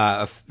had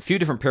a few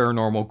different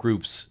paranormal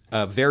groups,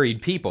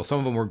 varied people. Some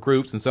of them were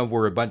groups and some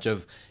were a bunch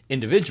of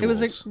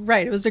individuals.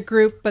 It was a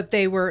group, but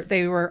they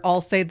were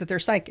all say that they're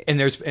psychic. And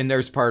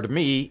there's part of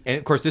me, and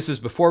of course this is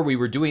before we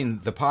were doing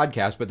the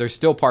podcast, but there's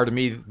still part of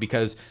me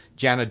because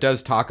Jana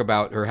does talk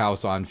about her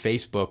house on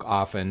Facebook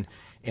often.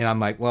 And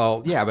I'm like,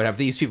 well, yeah, but have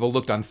these people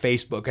looked on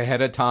Facebook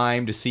ahead of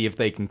time to see if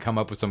they can come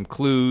up with some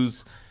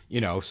clues?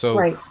 So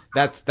right.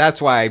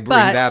 That's why I bring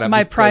that up.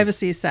 My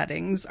privacy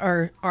settings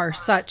are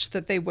such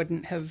that they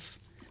wouldn't have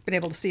been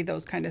able to see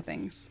those kind of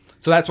things.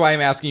 So that's why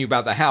I'm asking you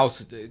about the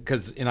house,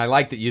 and I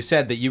like that you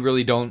said that you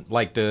really don't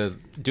like to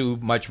do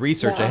much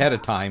research ahead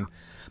of time.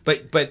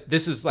 But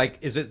this is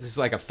this is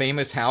a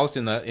famous house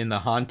in the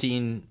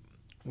haunting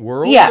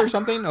world or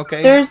something?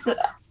 Okay.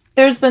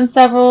 There's been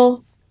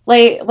several.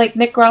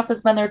 Nick Groff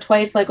has been there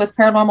twice, with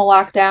Paranormal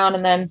Lockdown,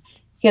 and then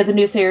he has a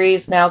new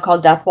series now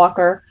called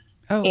Deathwalker.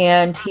 Oh,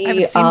 and I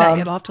haven't seen that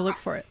yet. I'll have to look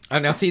for it.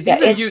 Now, see,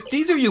 these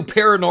are you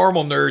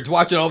paranormal nerds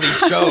watching all these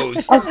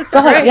shows.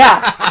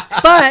 Yeah.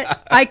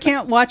 But I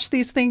can't watch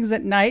these things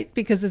at night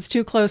because it's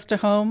too close to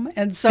home.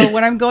 And so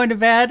when I'm going to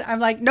bed, I'm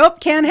like, nope,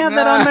 can't have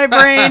that on my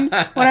brain.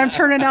 When I'm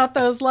turning out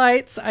those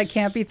lights, I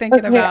can't be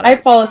thinking about it. I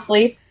fall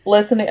asleep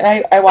listening.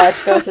 I watch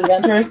Ghost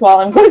Adventures while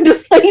I'm going to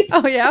sleep.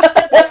 Oh, yeah.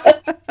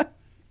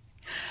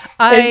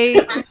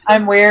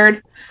 I'm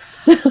weird.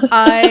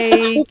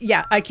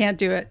 I can't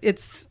do it.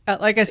 It's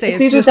like I say,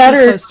 it's just too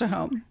close to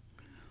home.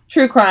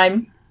 True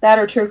crime,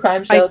 true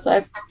crime shows.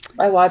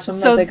 I watch them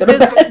as I go to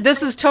bed.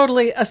 This is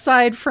totally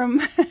aside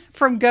from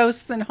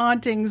ghosts and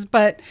hauntings,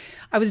 but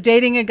I was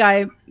dating a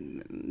guy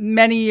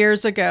many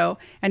years ago,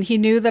 and he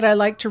knew that I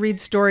like to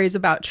read stories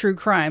about true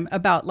crime,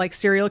 about like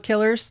serial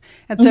killers.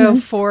 And so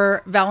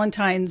for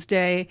Valentine's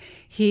Day,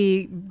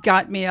 he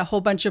got me a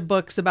whole bunch of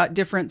books about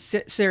different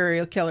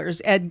serial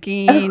killers, Ed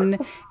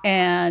Gein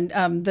and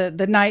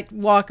the Night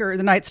Walker,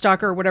 the Night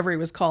Stalker, or whatever he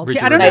was called.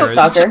 Richard I don't Ramirez.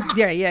 know. Night Stalker.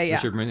 Yeah.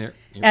 Richard Ramirez.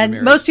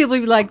 And most people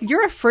would be like,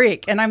 "You're a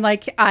freak," and I'm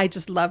like, "I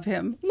just love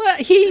him.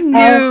 He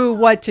knew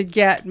what to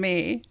get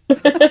me."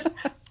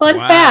 Fun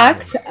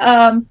fact,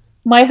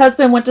 my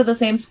husband went to the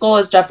same school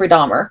as Jeffrey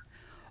Dahmer.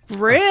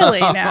 Really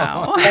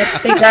now?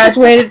 They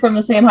graduated from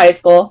the same high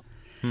school.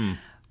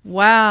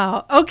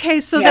 Wow. Okay,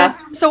 so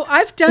so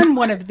I've done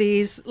one of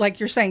these, like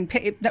you're saying,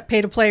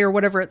 pay to play or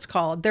whatever it's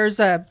called. There's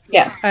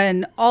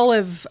an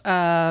olive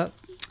a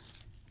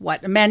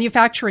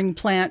manufacturing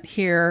plant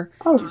here.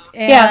 Oh,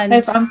 and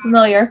yeah, I'm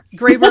familiar.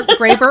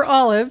 Graber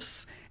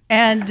Olives.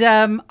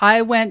 And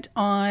I went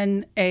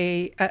on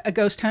a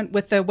ghost hunt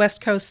with the West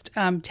Coast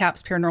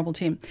TAPS paranormal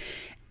team.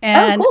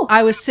 And cool.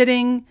 I was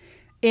sitting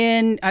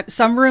in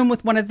some room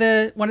with one of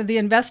the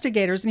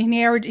investigators, and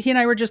he and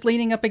I were just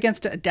leaning up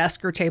against a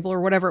desk or table or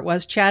whatever it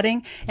was,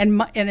 chatting.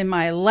 And in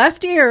my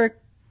left ear,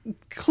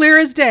 clear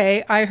as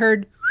day, I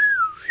heard,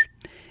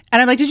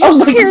 and I'm like, "Did you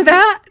just hear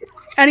that?"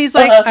 And he's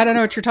like, "I don't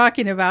know what you're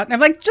talking about." And I'm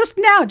like, "Just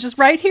now, just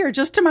right here,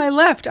 just to my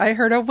left, I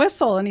heard a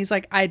whistle." And he's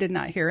like, "I did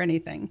not hear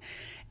anything."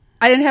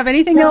 I didn't have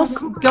anything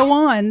else go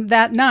on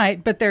that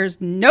night, but there's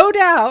no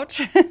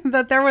doubt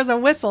that there was a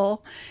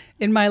whistle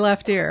in my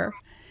left ear.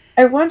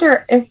 I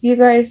wonder if you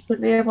guys would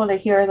be able to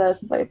hear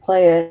this if I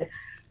play it.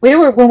 When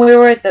we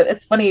were at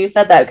it's funny you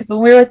said that, because when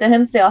we were at the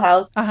Hinsdale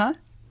house,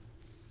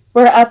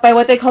 we're up by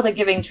what they call the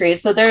Giving Tree.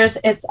 So there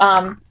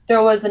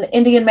was an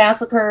Indian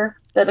massacre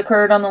that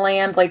occurred on the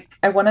land. Like,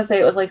 I want to say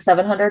it was like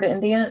 700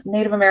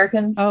 Native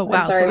Americans. Oh,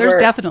 wow. So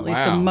there's definitely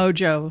some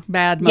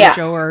bad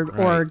mojo,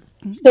 or.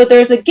 So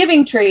there's a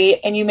giving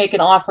tree, and you make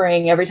an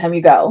offering every time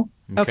you go.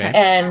 Okay.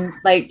 And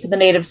like to the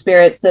native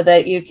spirits, so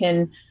that you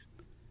can,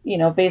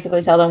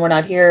 basically tell them we're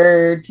not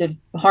here to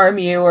harm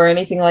you or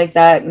anything like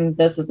that. And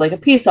this is like a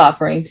peace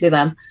offering to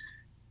them.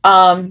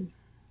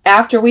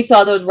 After we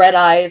saw those red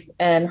eyes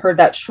and heard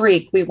that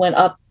shriek, we went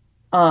up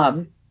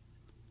on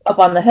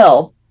the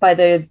hill by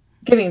the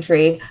Giving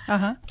Tree,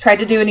 tried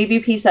to do an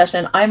EVP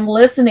session. I'm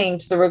listening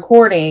to the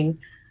recording,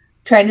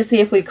 trying to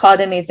see if we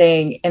caught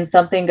anything, and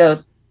something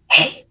goes,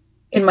 "Hey,"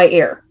 in my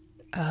ear.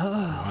 Oh.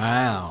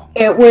 Wow.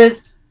 It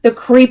was the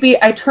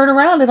creepy, I turn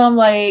around and I'm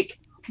like,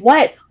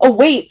 "What? Oh,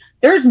 wait,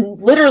 there's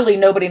literally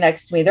nobody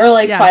next to me. They're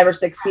like 5 or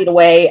 6 feet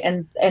away,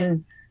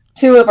 and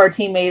two of our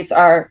teammates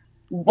are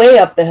way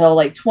up the hill,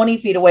 like 20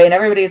 feet away, and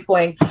everybody's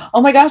going,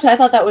 'Oh my gosh, I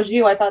thought that was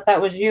you. I thought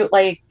that was you.'"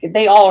 Like,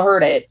 they all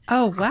heard it.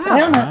 Oh, wow. I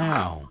don't know.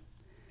 Wow.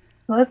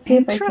 Let's see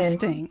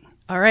Interesting. If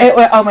I can. All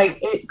right.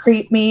 It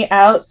creeped me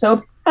out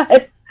so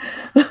bad.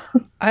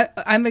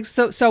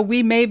 So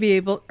we may be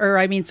able,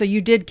 so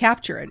you did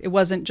capture it. It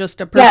wasn't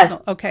just a personal.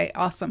 Yes. Okay.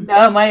 Awesome.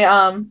 No,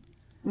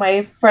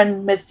 my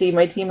friend Misty,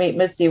 my teammate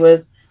Misty,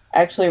 was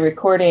actually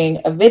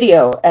recording a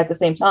video at the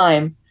same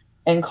time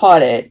and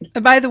caught it.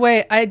 By the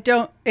way,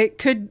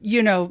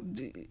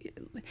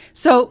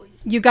 so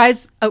you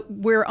guys,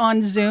 we're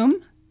on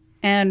Zoom,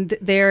 and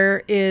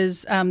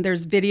there's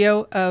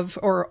video of,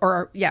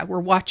 we're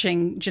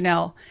watching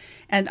Janelle.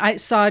 And I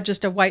saw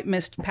just a white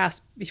mist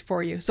pass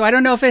before you. So I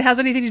don't know if it has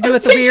anything to do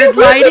with the weird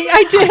lighting.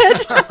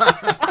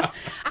 I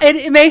did.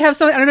 It may have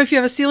something. I don't know if you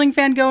have a ceiling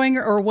fan going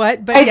or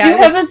what. But I do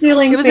have a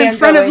ceiling fan. It was in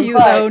front going, of you,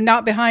 though,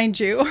 not behind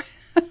you.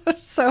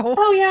 So.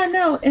 Oh, yeah,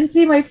 no. And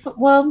see,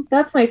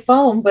 that's my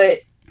phone, but.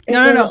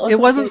 No. It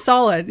wasn't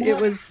solid. It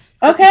was.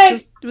 Okay.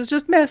 It was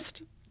just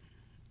mist.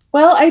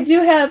 Well, I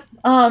do have,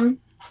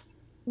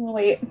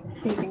 wait,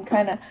 you can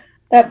kind of,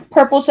 that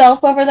purple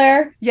shelf over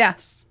there.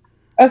 Yes.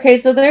 Okay,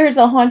 so there's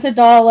a haunted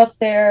doll up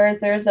there.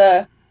 There's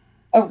a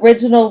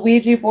original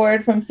Ouija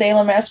board from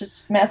Salem,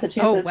 Massachusetts.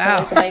 Oh, wow.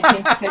 From like the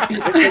 1950s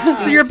or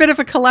 60s. So you're a bit of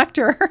a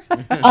collector.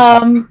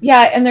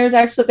 Yeah, and there's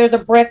a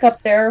brick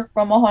up there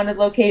from a haunted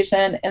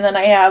location, and then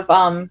I have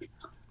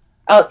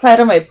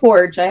outside of my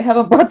porch. I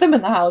haven't brought them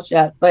in the house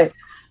yet, but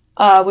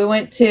we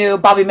went to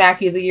Bobby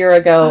Mackey's a year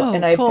ago,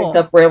 and I picked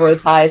up railroad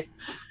ties.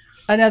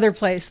 Another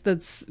place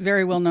that's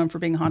very well known for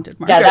being haunted.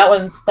 Mark. Yeah,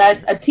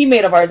 a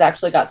teammate of ours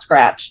actually got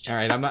scratched. All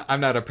right, I'm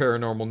not a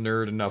paranormal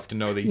nerd enough to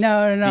know these.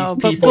 No.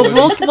 These But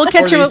we'll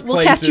catch you.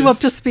 We'll catch you up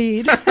to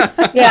speed.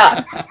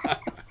 Yeah,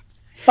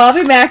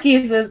 Bobby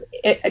Mackey's is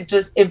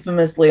just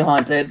infamously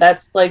haunted.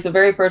 That's like the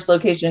very first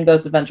location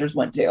Ghost Adventures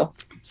went to.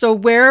 So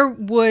where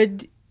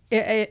would,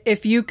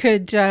 if you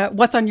could,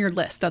 what's on your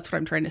list? That's what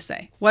I'm trying to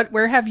say.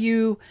 Where have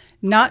you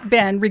not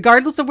been,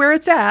 regardless of where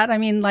it's at? I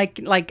mean,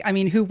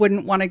 who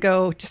wouldn't want to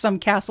go to some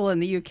castle in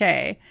the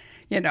UK?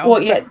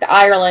 Well, yeah,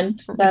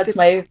 Ireland. Ireland. That's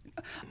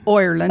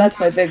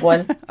my big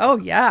one. Oh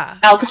yeah,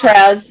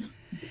 Alcatraz.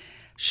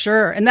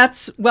 Sure, and I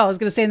was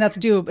going to say, and that's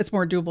doable. It's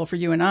more doable for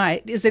you and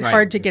I. Is it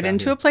hard to get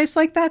into a place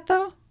like that,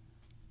 though?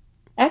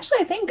 Actually,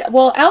 I think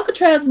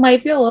Alcatraz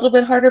might be a little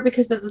bit harder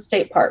because it's a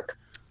state park.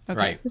 Okay.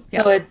 Right.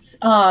 So it's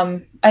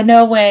I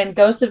know when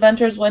Ghost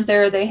Adventures went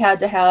there, they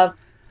had to have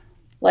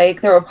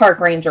Like there were park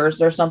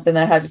rangers or something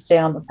that had to stay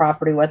on the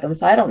property with them.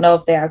 So I don't know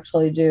if they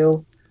actually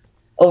do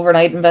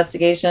overnight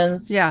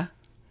investigations. Yeah.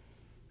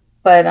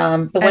 But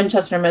the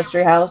Winchester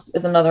Mystery House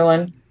is another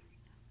one.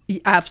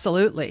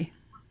 Absolutely.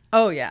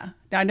 Oh, yeah.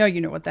 I know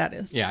you know what that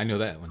is. Yeah, I know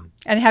that one.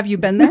 And have you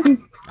been there?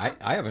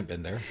 I haven't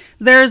been there.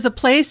 There's a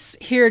place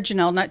here,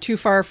 Janelle, not too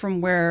far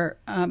from where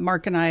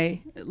Mark and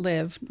I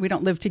live. We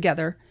don't live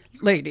together,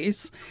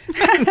 ladies.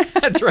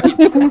 That's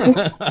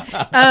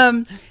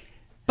right.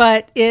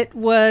 But it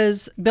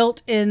was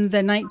built in the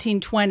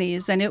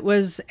 1920s, and it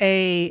was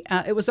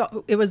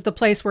it was the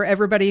place where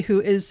everybody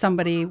who is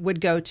somebody would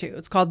go to.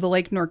 It's called the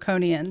Lake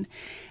Norconian,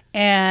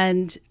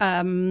 and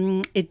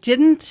it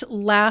didn't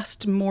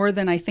last more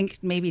than I think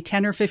maybe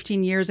 10 or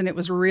 15 years, and it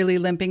was really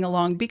limping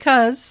along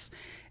because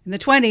in the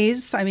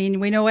 20s, I mean,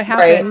 we know what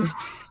happened,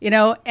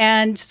 Right.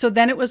 and so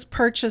then it was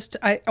purchased.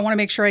 I want to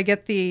make sure I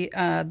get the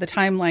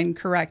timeline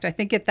correct. I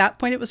think at that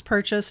point it was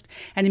purchased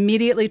and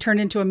immediately turned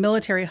into a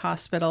military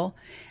hospital.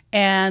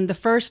 And the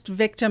first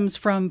victims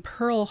from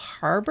Pearl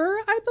Harbor,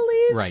 I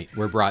believe, Right,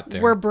 were brought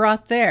there. were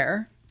brought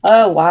there.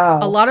 Oh, wow.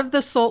 A lot of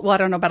the well, I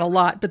don't know about a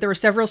lot, but there were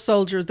several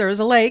soldiers. There was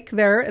a lake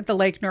there at the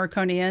Lake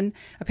Norconian.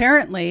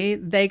 Apparently,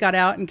 they got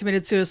out and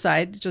committed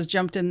suicide, just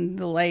jumped in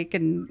the lake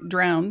and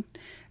drowned.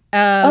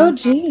 Oh,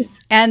 geez.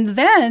 And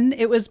then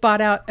it was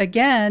bought out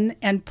again,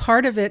 and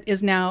part of it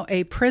is now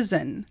a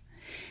prison.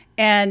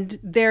 And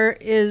there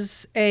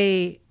is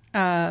an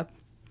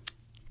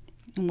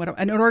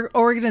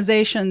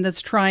organization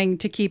that's trying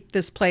to keep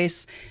this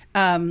place.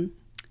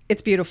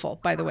 It's beautiful,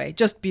 by the way,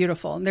 just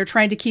beautiful. And they're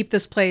trying to keep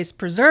this place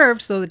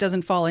preserved so it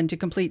doesn't fall into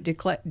complete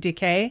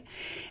decay,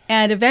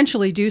 and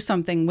eventually do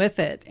something with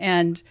it.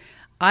 And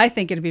I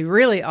think it'd be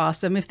really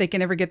awesome if they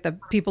can ever get the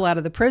people out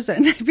of the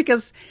prison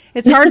because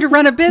it's hard to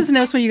run a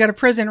business when you got a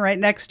prison right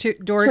next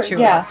door to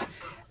Yeah. it.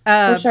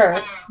 For sure.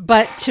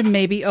 But to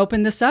maybe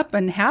open this up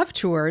and have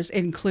tours,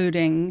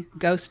 including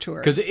ghost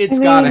tours. Because it's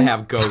got to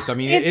have ghosts. I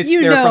mean, it's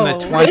you there from know.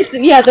 the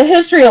 20s. Yeah, the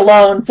history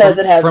alone says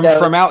it has ghosts.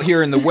 From out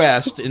here in the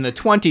West, in the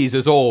 20s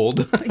is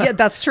old. Yeah,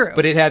 that's true.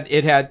 But it had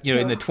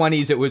in the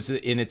 20s it was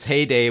in its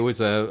heyday. It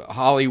was a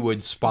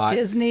Hollywood spot.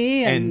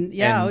 Disney and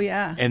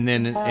And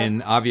then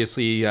and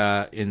obviously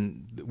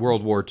in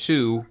World War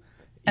II,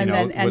 And it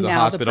was a now the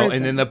hospital, prison.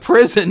 and then the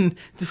prison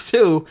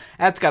too.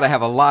 That's got to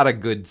have a lot of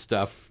good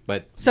stuff.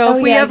 But so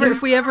if yeah,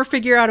 we ever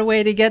figure out a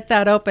way to get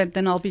that open,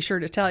 then I'll be sure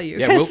to tell you.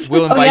 yeah, 'Cause-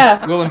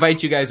 we'll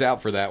invite you guys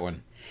out for that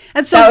one.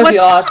 And so That would be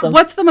awesome.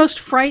 what's the most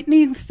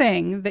frightening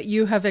thing that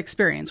you have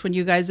experienced when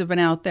you guys have been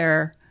out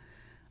there,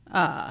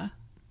 Doing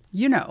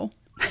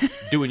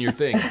your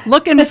thing.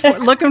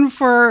 looking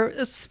for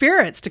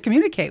spirits to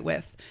communicate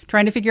with,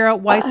 trying to figure out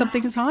why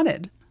something is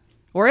haunted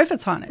or if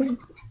it's haunted?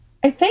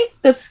 I think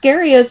the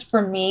scariest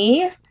for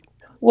me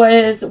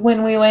was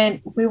when we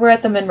were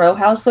at the Monroe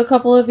House a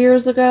couple of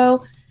years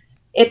ago.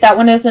 That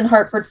one is in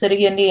Hartford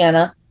City,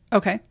 Indiana.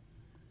 Okay.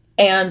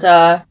 And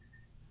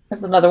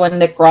there's another one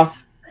Nick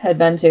Groff had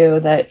been to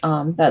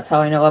that's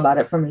how I know about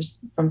it from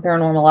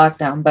Paranormal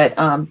Lockdown. But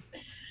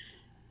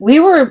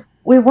we weren't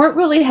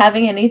really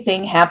having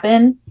anything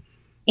happen,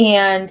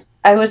 and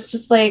I was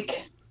just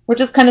like, we're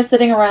just kind of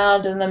sitting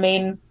around in the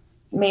main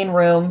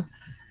room,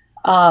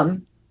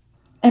 and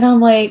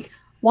I'm like,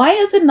 why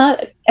is it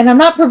not? And I'm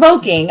not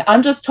provoking.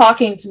 I'm just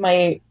talking to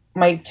my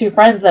two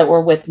friends that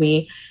were with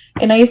me,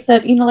 and I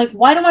said, like,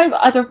 why do my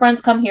other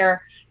friends come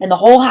here and the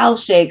whole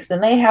house shakes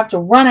and they have to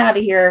run out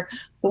of here?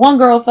 The one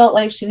girl felt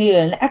like she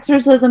needed an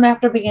exorcism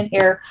after being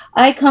here.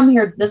 I come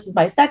here. This is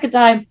my second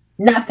time.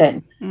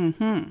 Nothing.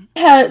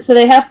 Mm-hmm. So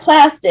they have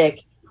plastic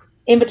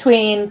in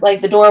between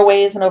like the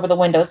doorways and over the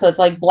windows. So it's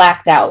like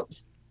blacked out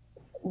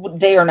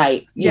day or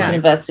night. You can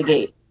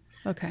investigate.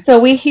 Okay. So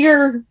we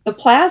hear the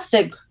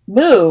plastic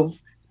move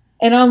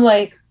and I'm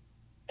like,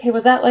 okay,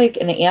 was that like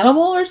an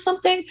animal or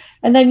something?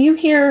 And then you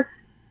hear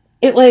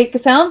it like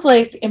sounds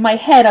like in my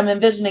head, I'm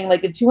envisioning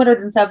like a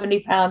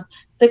 270-pound,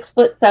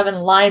 6'7"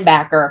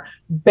 linebacker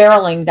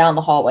barreling down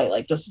the hallway,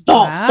 like just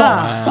stomp,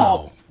 stomp,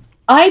 stomp.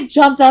 I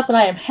jumped up and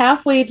I am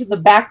halfway to the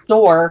back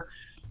door.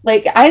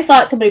 Like I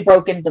thought somebody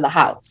broke into the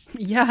house.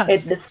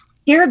 Yes. It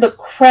scared the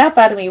crap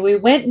out of me. We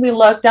went and we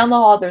looked down the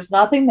hall. There's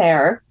nothing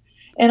there.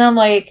 And I'm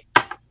like,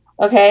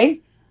 okay.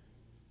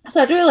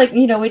 So after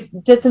we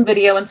did some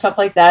video and stuff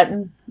like that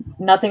and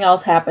nothing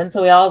else happened.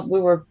 So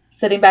we were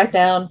sitting back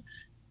down,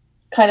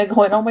 kind of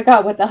going, oh my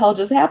God, what the hell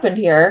just happened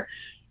here?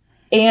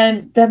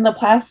 And then the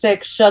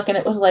plastic shook and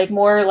it was like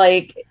more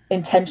like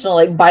intentional,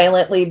 like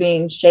violently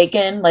being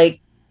shaken, like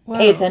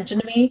pay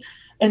attention to me.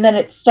 And then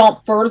it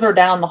stomped further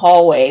down the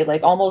hallway,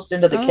 like almost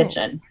into the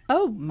kitchen.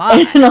 Oh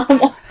my.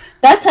 And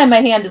that time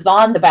my hand is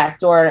on the back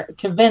door,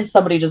 convinced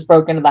somebody just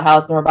broke into the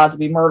house and we're about to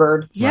be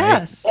murdered.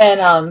 Yes. Right?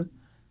 And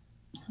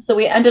so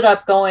we ended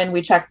up going,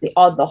 we checked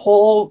the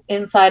whole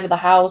inside of the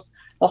house,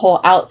 the whole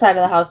outside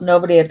of the house.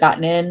 Nobody had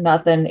gotten in,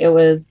 nothing. It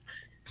was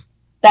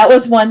that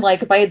was one,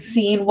 like, if I had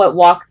seen what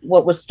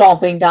was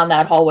stomping down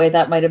that hallway,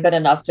 that might have been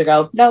enough to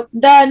go, nope,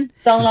 done,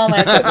 selling all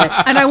my equipment.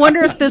 And I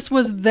wonder if this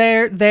was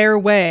their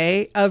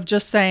way of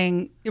just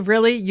saying,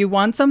 really, you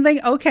want something?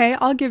 Okay,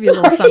 I'll give you a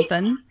little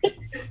something.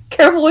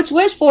 Careful what you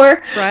wish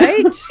for.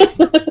 Right?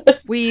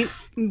 we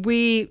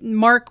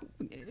Mark,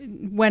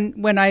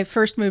 when I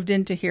first moved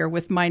into here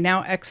with my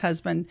now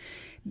ex-husband,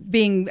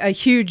 being a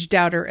huge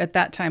doubter at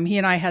that time, he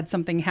and I had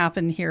something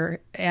happen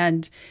here,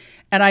 and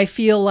I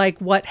feel like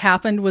what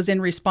happened was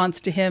in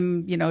response to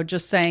him,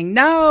 just saying,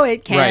 no,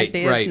 it can't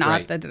be. It's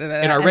not. Right.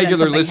 And our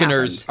regular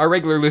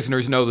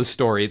listeners know the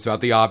story. It's about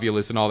the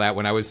ovulus and all that.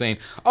 When I was saying,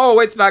 oh,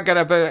 it's not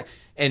going to be,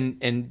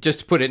 and just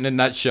to put it in a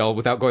nutshell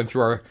without going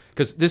through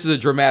because this is a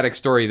dramatic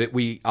story that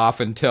we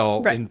often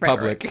tell in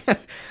public. Right.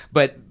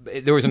 But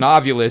there was an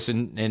ovulus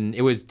and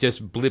it was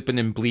just blipping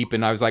and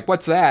bleeping. I was like,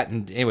 what's that?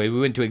 And anyway,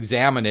 we went to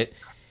examine it,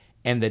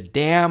 and the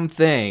damn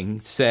thing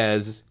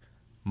says,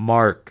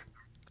 Mark,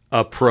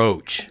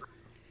 approach.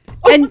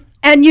 And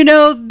I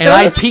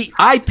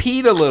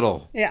peed a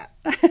little. Yeah.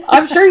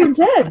 I'm sure you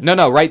did.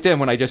 No, right then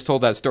when I just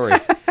told that story.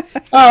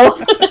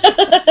 Oh.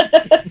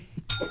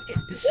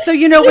 So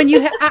when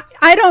you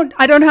I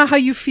don't know how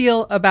you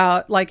feel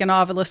about like an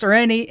Ovilus or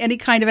any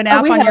kind of an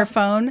app on your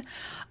phone.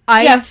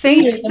 I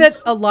think that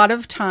a lot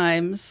of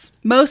times,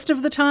 most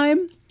of the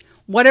time,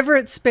 whatever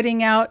it's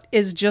spitting out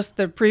is just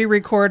the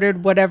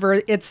pre-recorded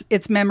whatever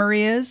its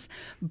memory is,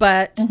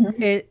 but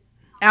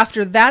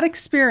after that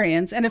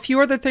experience and a few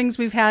other things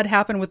we've had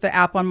happen with the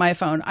app on my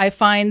phone, I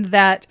find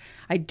that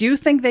I do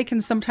think they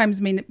can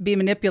sometimes be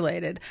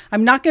manipulated.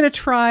 I'm not going to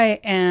try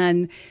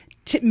and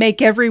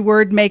make every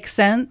word make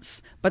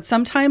sense, but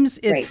sometimes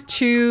it's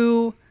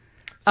too...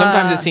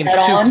 Sometimes it seems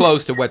too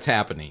close to what's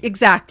happening.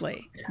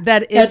 Exactly.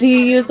 Now, do you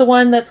use the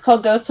one that's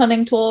called Ghost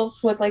Hunting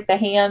Tools with like the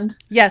hand?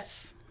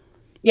 Yes.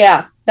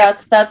 Yeah,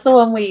 that's the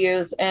one we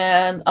use.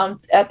 And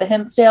at the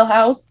Hinsdale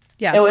house,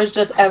 it was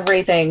just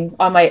everything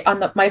on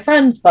my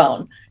friend's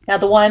phone. Now,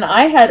 the one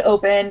I had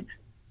open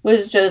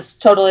was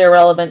just totally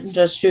irrelevant and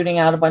just shooting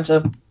out a bunch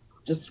of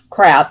just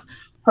crap.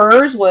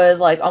 Hers was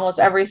like almost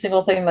every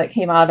single thing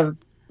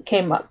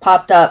that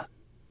popped up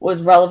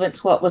was relevant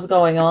to what was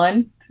going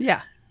on.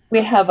 Yeah.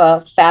 We have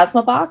a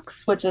Phasma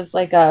box, which is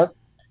like kind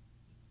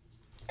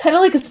of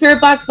like a spirit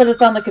box, but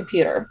it's on the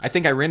computer. I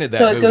think I rented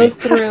that movie. So it goes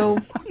through.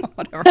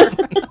 Whatever.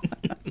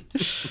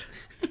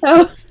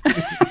 So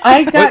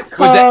I got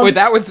called.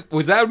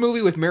 Was that a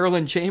movie with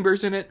Marilyn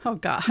Chambers in it? Oh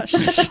gosh.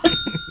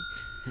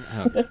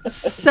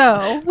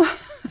 So.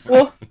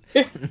 Well,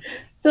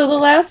 so the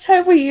last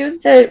time we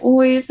used it, when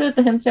we used it at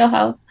the Hinsdale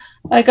house,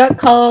 I got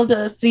called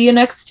see you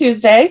next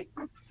Tuesday.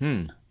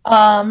 It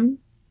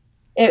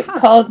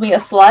called me a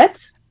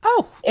slut.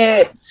 Oh.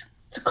 It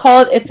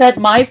said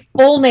my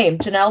full name,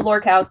 Janelle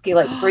Lorkowski,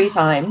 like 3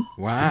 times.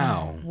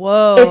 Wow.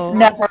 Whoa.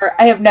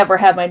 I have never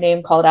had my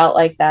name called out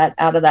like that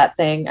out of that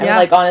thing. Yeah.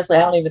 And honestly,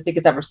 I don't even think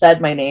it's ever said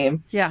my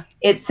name. Yeah.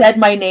 It said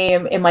my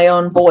name in my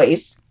own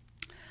voice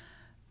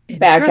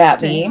back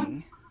at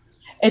me.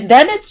 And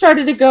then it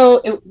started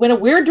to it went a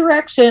weird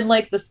direction.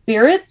 Like the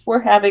spirits were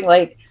having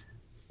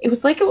it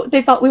was like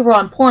they thought we were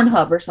on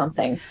Pornhub or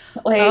something.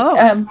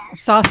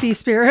 Saucy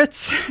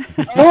Spirits.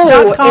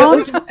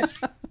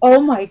 Oh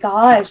my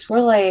gosh.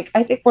 We're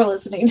I think we're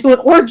listening to an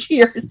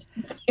orgy or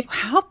something.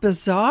 How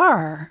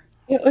bizarre.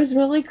 It was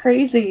really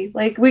crazy.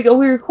 We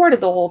recorded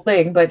the whole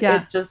thing, but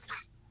it just,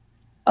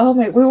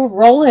 we were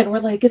rolling.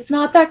 We're it's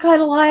not that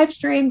kind of live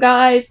stream,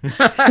 guys.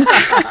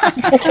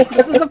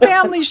 This is a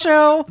family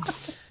show.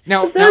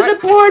 There's a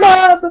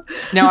Pornhub.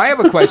 Now I have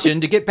a question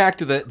to get back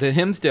to the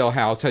Hinsdale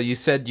house. How you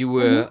said you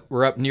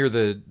were up near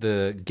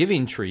the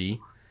giving tree,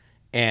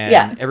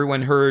 and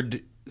everyone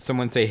heard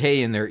someone say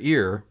 "hey" in their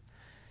ear.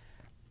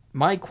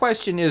 My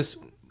question is,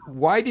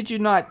 why did you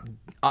not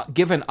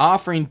give an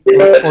offering?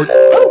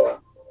 Well,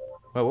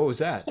 what was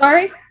that?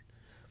 Sorry,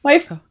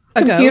 my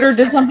computer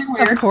did something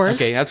weird. Of course.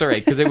 Okay, that's all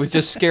right because it was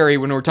just scary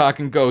when we're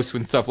talking ghosts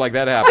when stuff like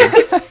that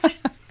happens.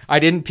 I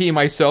didn't pee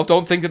myself.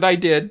 Don't think that I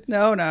did.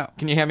 No.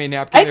 Can you hand me a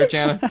napkin there,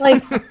 Jana?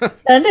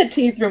 Send it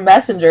to you through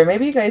Messenger.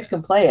 Maybe you guys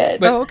can play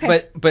it. But,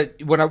 okay.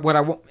 But what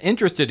I'm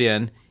interested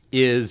in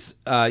is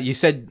you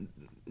said,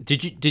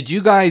 did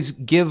you guys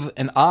give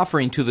an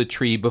offering to the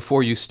tree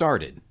before you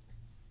started?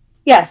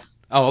 Yes.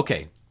 Oh,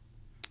 okay.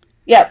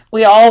 Yep,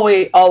 we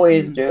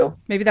always do.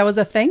 Maybe that was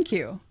a thank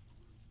you.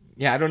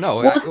 Yeah, I don't know.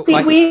 Well,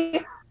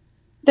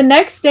 the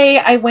next day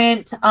I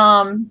went.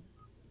 So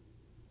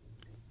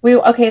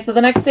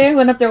the next day I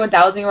went up there with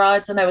dowsing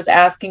rods and I was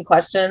asking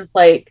questions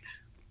like,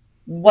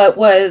 what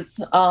was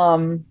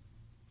that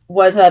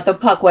the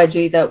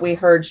Pukwudgie that we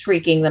heard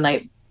shrieking the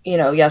night,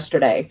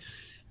 yesterday?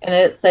 And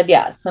it said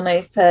yes. And I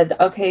said,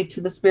 okay,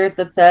 to the spirit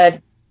that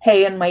said,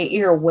 hey, in my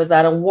ear, was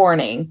that a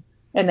warning?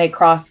 And they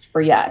crossed for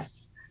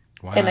yes.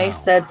 Wow. And I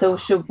said, so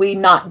should we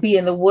not be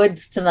in the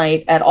woods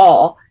tonight at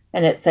all?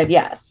 And it said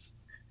yes.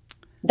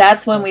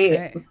 That's when we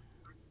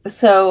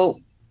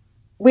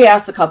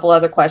asked a couple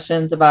other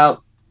questions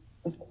about,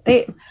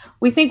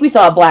 we think we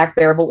saw a black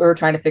bear, but we were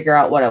trying to figure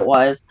out what it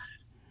was.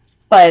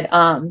 But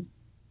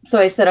so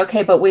I said,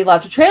 okay, but we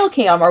left a trail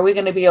cam. Are we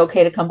going to be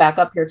okay to come back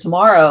up here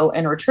tomorrow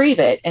and retrieve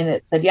it? And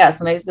it said yes.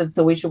 And I said,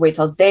 so we should wait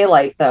till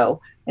daylight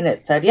though. And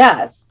it said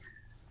yes.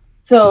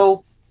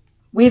 So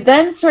we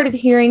then started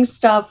hearing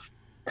stuff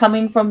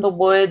coming from the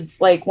woods.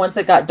 Like once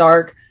it got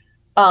dark,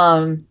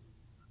 one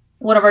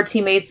of our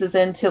teammates is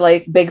into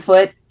like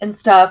Bigfoot and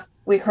stuff.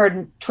 We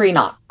heard tree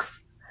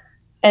knocks,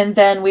 and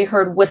then we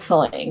heard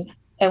whistling,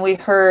 and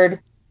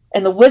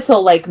and the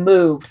whistle like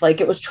moved,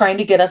 like it was trying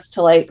to get us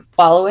to like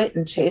follow it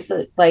and chase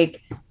it.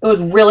 Like it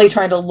was really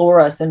trying to lure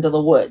us into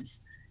the woods.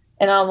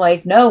 And I'm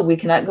like, no, we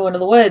cannot go into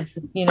the woods.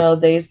 You know,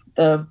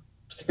 the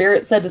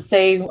spirit said to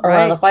stay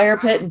around the fire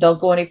pit and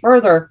don't go any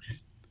further.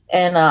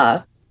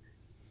 And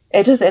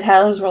it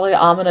had this really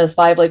ominous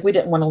vibe. Like we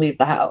didn't want to leave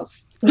the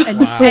house.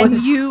 And,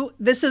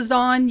 this is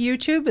on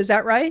YouTube, is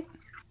that right?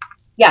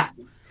 Yeah.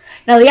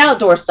 Now the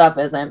outdoor stuff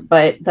isn't,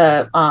 but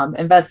the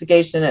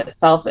investigation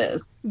itself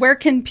is. Where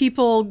can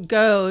people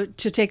go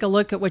to take a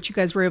look at what you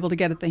guys were able to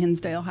get at the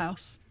Hinsdale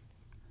house?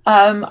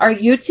 Our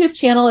YouTube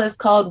channel is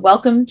called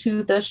Welcome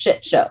to the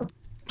Shit Show.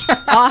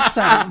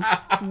 Awesome.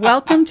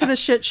 Welcome to the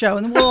Shit Show.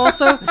 And we'll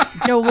also,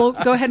 we'll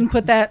go ahead and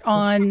put that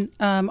on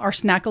our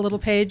Snack a Little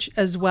page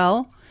as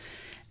well.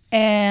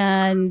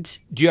 And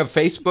do you have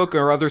Facebook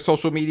or other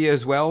social media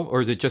as well?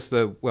 Or is it just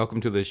the Welcome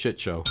to the Shit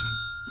Show?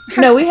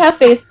 No, we have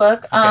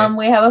Facebook. Okay.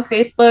 We have a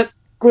Facebook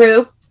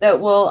group that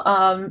will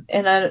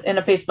in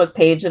a Facebook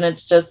page, and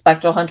it's just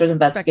Spectral Hunters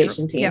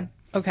Investigation Team. Yep.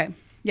 Okay.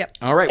 Yep.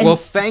 All right. Well,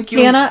 thank you,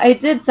 Jana. I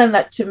did send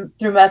that through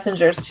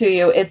messengers to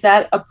you. It's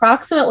at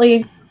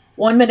approximately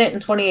 1 minute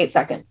and 28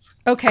 seconds.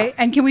 Okay.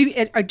 And can we?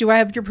 Do I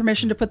have your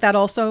permission to put that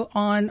also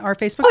on our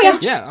Facebook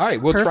page? Yeah. All right.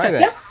 We'll Perfect. try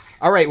that. Yep.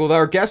 All right. Well,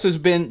 our guest has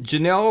been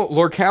Janelle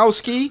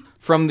Lorkowski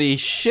from the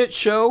Shit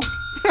Show.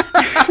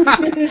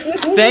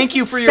 Thank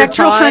you for your time.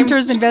 Spectral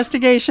Hunters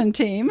Investigation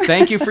Team.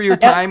 Thank you for your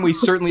time. We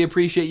certainly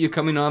appreciate you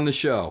coming on the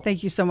show.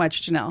 Thank you so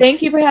much, Janelle.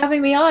 Thank you for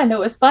having me on. It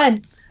was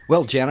fun.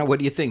 Well, Jana, what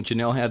do you think?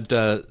 Janelle had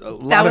a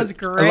that was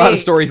great. A lot of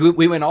stories.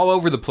 We went all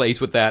over the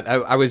place with that.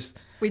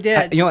 We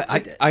did.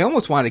 I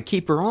almost wanted to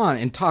keep her on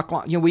and talk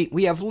long.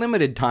 We have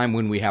limited time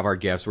when we have our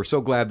guests. We're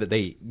so glad that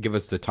they give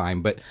us the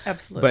time. But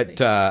absolutely.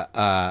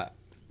 But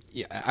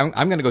I'm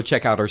going to go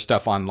check out her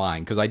stuff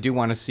online because I do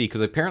want to see.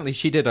 Because apparently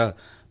she did a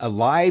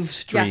live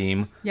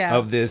stream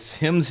of this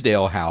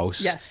Hinsdale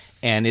house. Yes.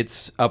 And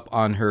it's up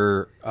on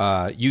her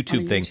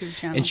YouTube thing.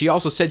 YouTube and she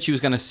also said she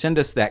was going to send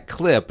us that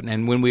clip.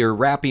 And when we were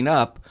wrapping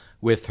up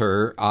with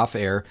her off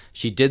air,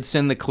 she did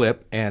send the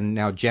clip. And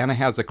now Jana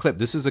has a clip.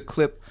 This is a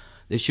clip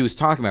that she was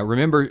talking about.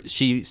 Remember,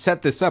 she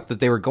set this up that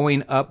they were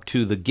going up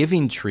to the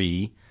Giving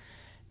Tree.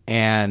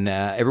 And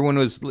everyone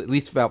was at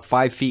least about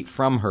 5 feet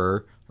from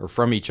her or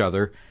from each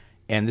other.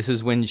 And this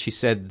is when she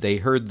said they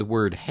heard the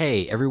word,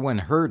 hey, everyone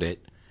heard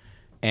it.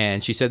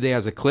 And she said they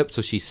has a clip.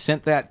 So she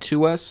sent that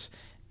to us.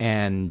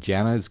 And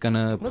Jana is going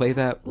to play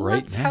that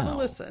right let's now. Let's have a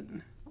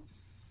listen.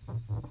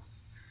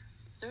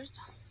 There's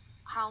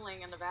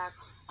howling in the back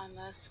on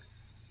this.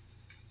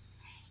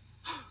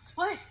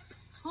 What?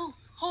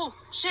 Oh,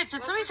 shit.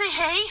 Did somebody say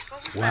hey?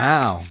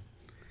 Wow.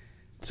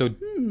 So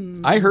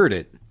I heard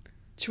it.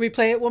 Should we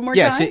play it one more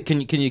time? Yeah,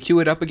 can you cue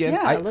it up again?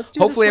 Yeah, let's do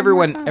hopefully this one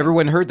more time.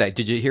 everyone heard that.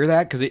 Did you hear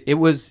that? Because it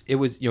was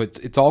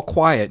it's all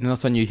quiet, and all of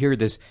a sudden you hear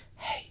this,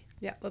 hey.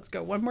 Yeah, let's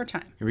go one more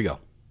time. Here we go.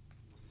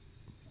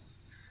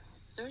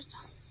 There's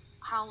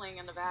howling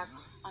in the back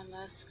on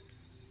this.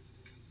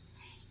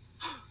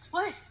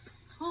 What?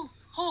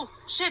 Oh,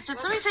 shit. Did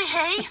somebody say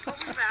hey?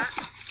 What was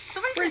that?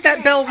 Where's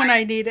that bell when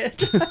I need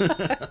it?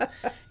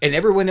 And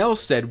everyone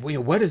else said,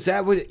 well, what is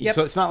that? Yep.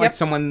 So it's not like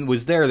someone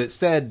was there that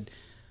said,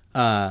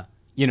 no,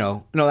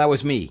 that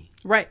was me.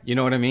 Right. You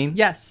know what I mean?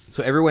 Yes.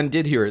 So everyone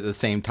did hear it at the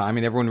same time,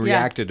 and everyone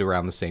reacted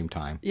around the same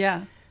time.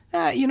 Yeah.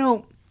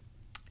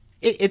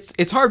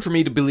 It's hard for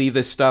me to believe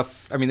this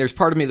stuff. I mean, there's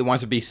part of me that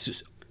wants to be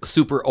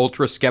super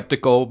ultra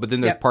skeptical, but then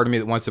there's part of me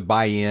that wants to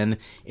buy in,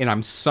 and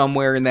I'm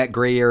somewhere in that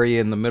gray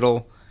area in the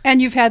middle. And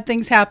you've had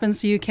things happen,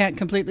 so you can't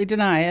completely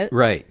deny it.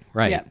 Right.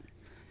 Yep.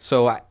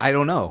 So I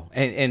don't know,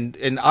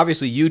 and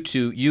obviously you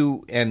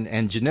and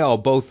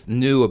Janelle both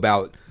knew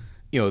about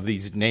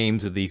these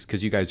names of these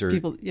because you guys are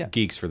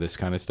geeks for this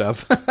kind of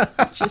stuff.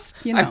 Just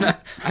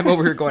I'm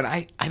over here going,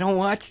 I don't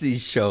watch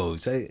these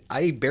shows.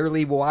 I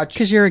barely watch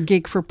because you're a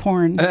geek for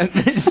porn.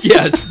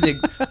 Yes,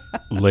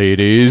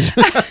 ladies.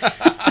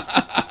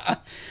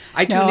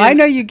 I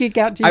know you geek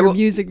out to your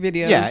music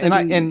videos. Yeah,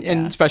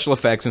 and special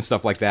effects and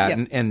stuff like that.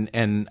 Yep.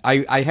 And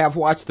I have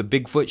watched the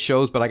Bigfoot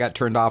shows, but I got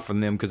turned off from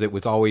them because it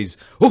was always,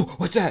 oh,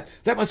 what's that?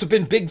 That must have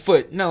been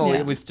Bigfoot. No,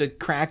 it was the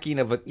cracking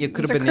of it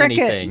could have been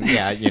anything.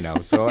 Yeah,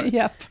 so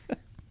yep.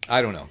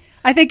 I don't know.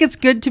 I think it's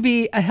good to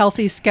be a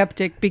healthy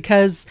skeptic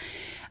because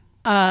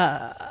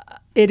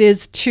it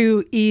is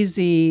too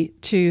easy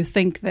to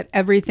think that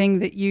everything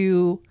that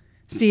you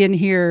see and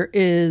hear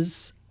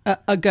is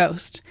a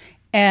ghost.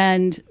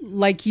 And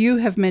like you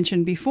have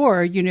mentioned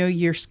before,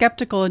 you're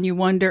skeptical and you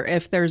wonder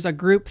if there's a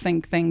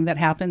groupthink thing that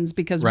happens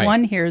because Right.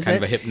 one hears Kind it,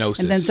 of a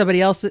hypnosis. and then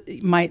somebody else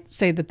might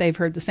say that they've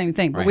heard the same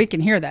thing. But Right. we can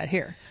hear that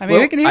here. I mean,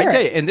 Well, we can hear I tell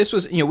it. you, and this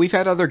was, we've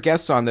had other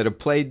guests on that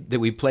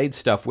we played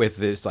stuff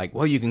with. It's like,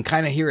 well, you can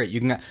kind of hear it.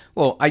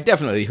 Well, I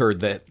definitely heard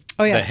the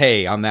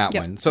hey on that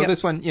Yep, one. So yep.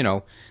 this one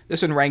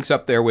ranks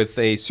up there with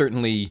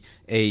certainly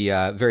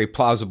a very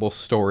plausible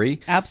story.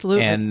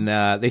 Absolutely. And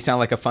they sound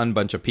like a fun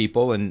bunch of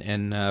people, and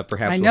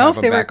perhaps I we'll know have if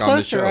them they were back on the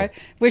closer, show. I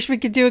wish we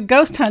could do a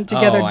ghost hunt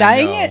together. Oh, I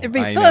Dang know, it, it'd be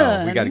I fun.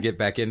 know. We got to get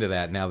back into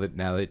that now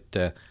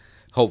that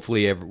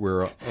hopefully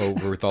we're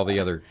over with all the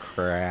other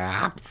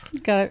crap.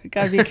 Got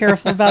to be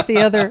careful about the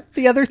other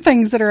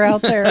things that are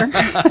out there.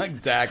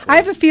 Exactly. I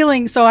have a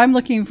feeling, so I'm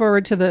looking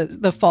forward to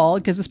the fall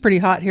because it's pretty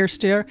hot here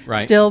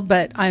Right. still,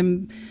 but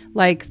I'm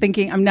like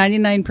thinking I'm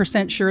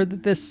 99% sure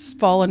that this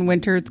fall and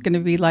winter it's going to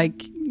be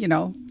like,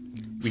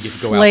 we get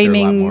to go out there a lot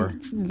flaming more.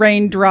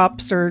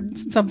 raindrops or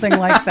something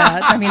like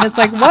that. I mean, it's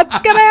like, what's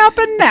going to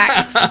happen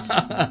next?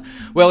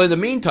 Well, in the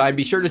meantime,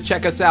 be sure to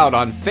check us out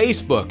on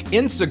Facebook,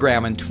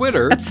 Instagram, and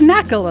Twitter. Let's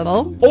snack a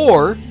little.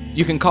 Or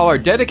you can call our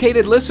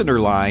dedicated listener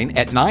line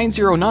at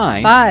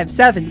 909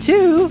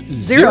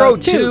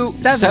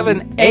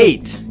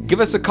 572-0278. Give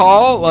us a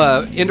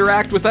call,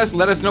 interact with us,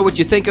 let us know what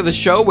you think of the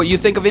show, what you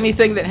think of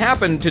anything that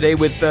happened today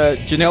with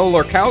Janelle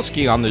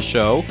Lorkowski on the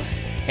show,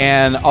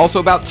 and also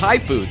about Thai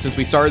food, since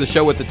we started the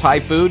show with the Thai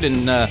food.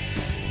 And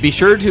be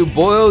sure to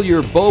boil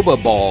your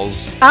boba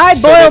balls. I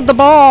boiled the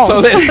balls.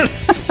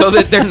 So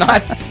that they're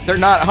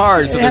not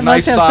hard, so It they're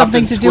nice, must have soft, something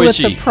and to do with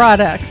squishy. the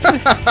product.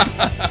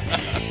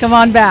 Come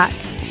on back.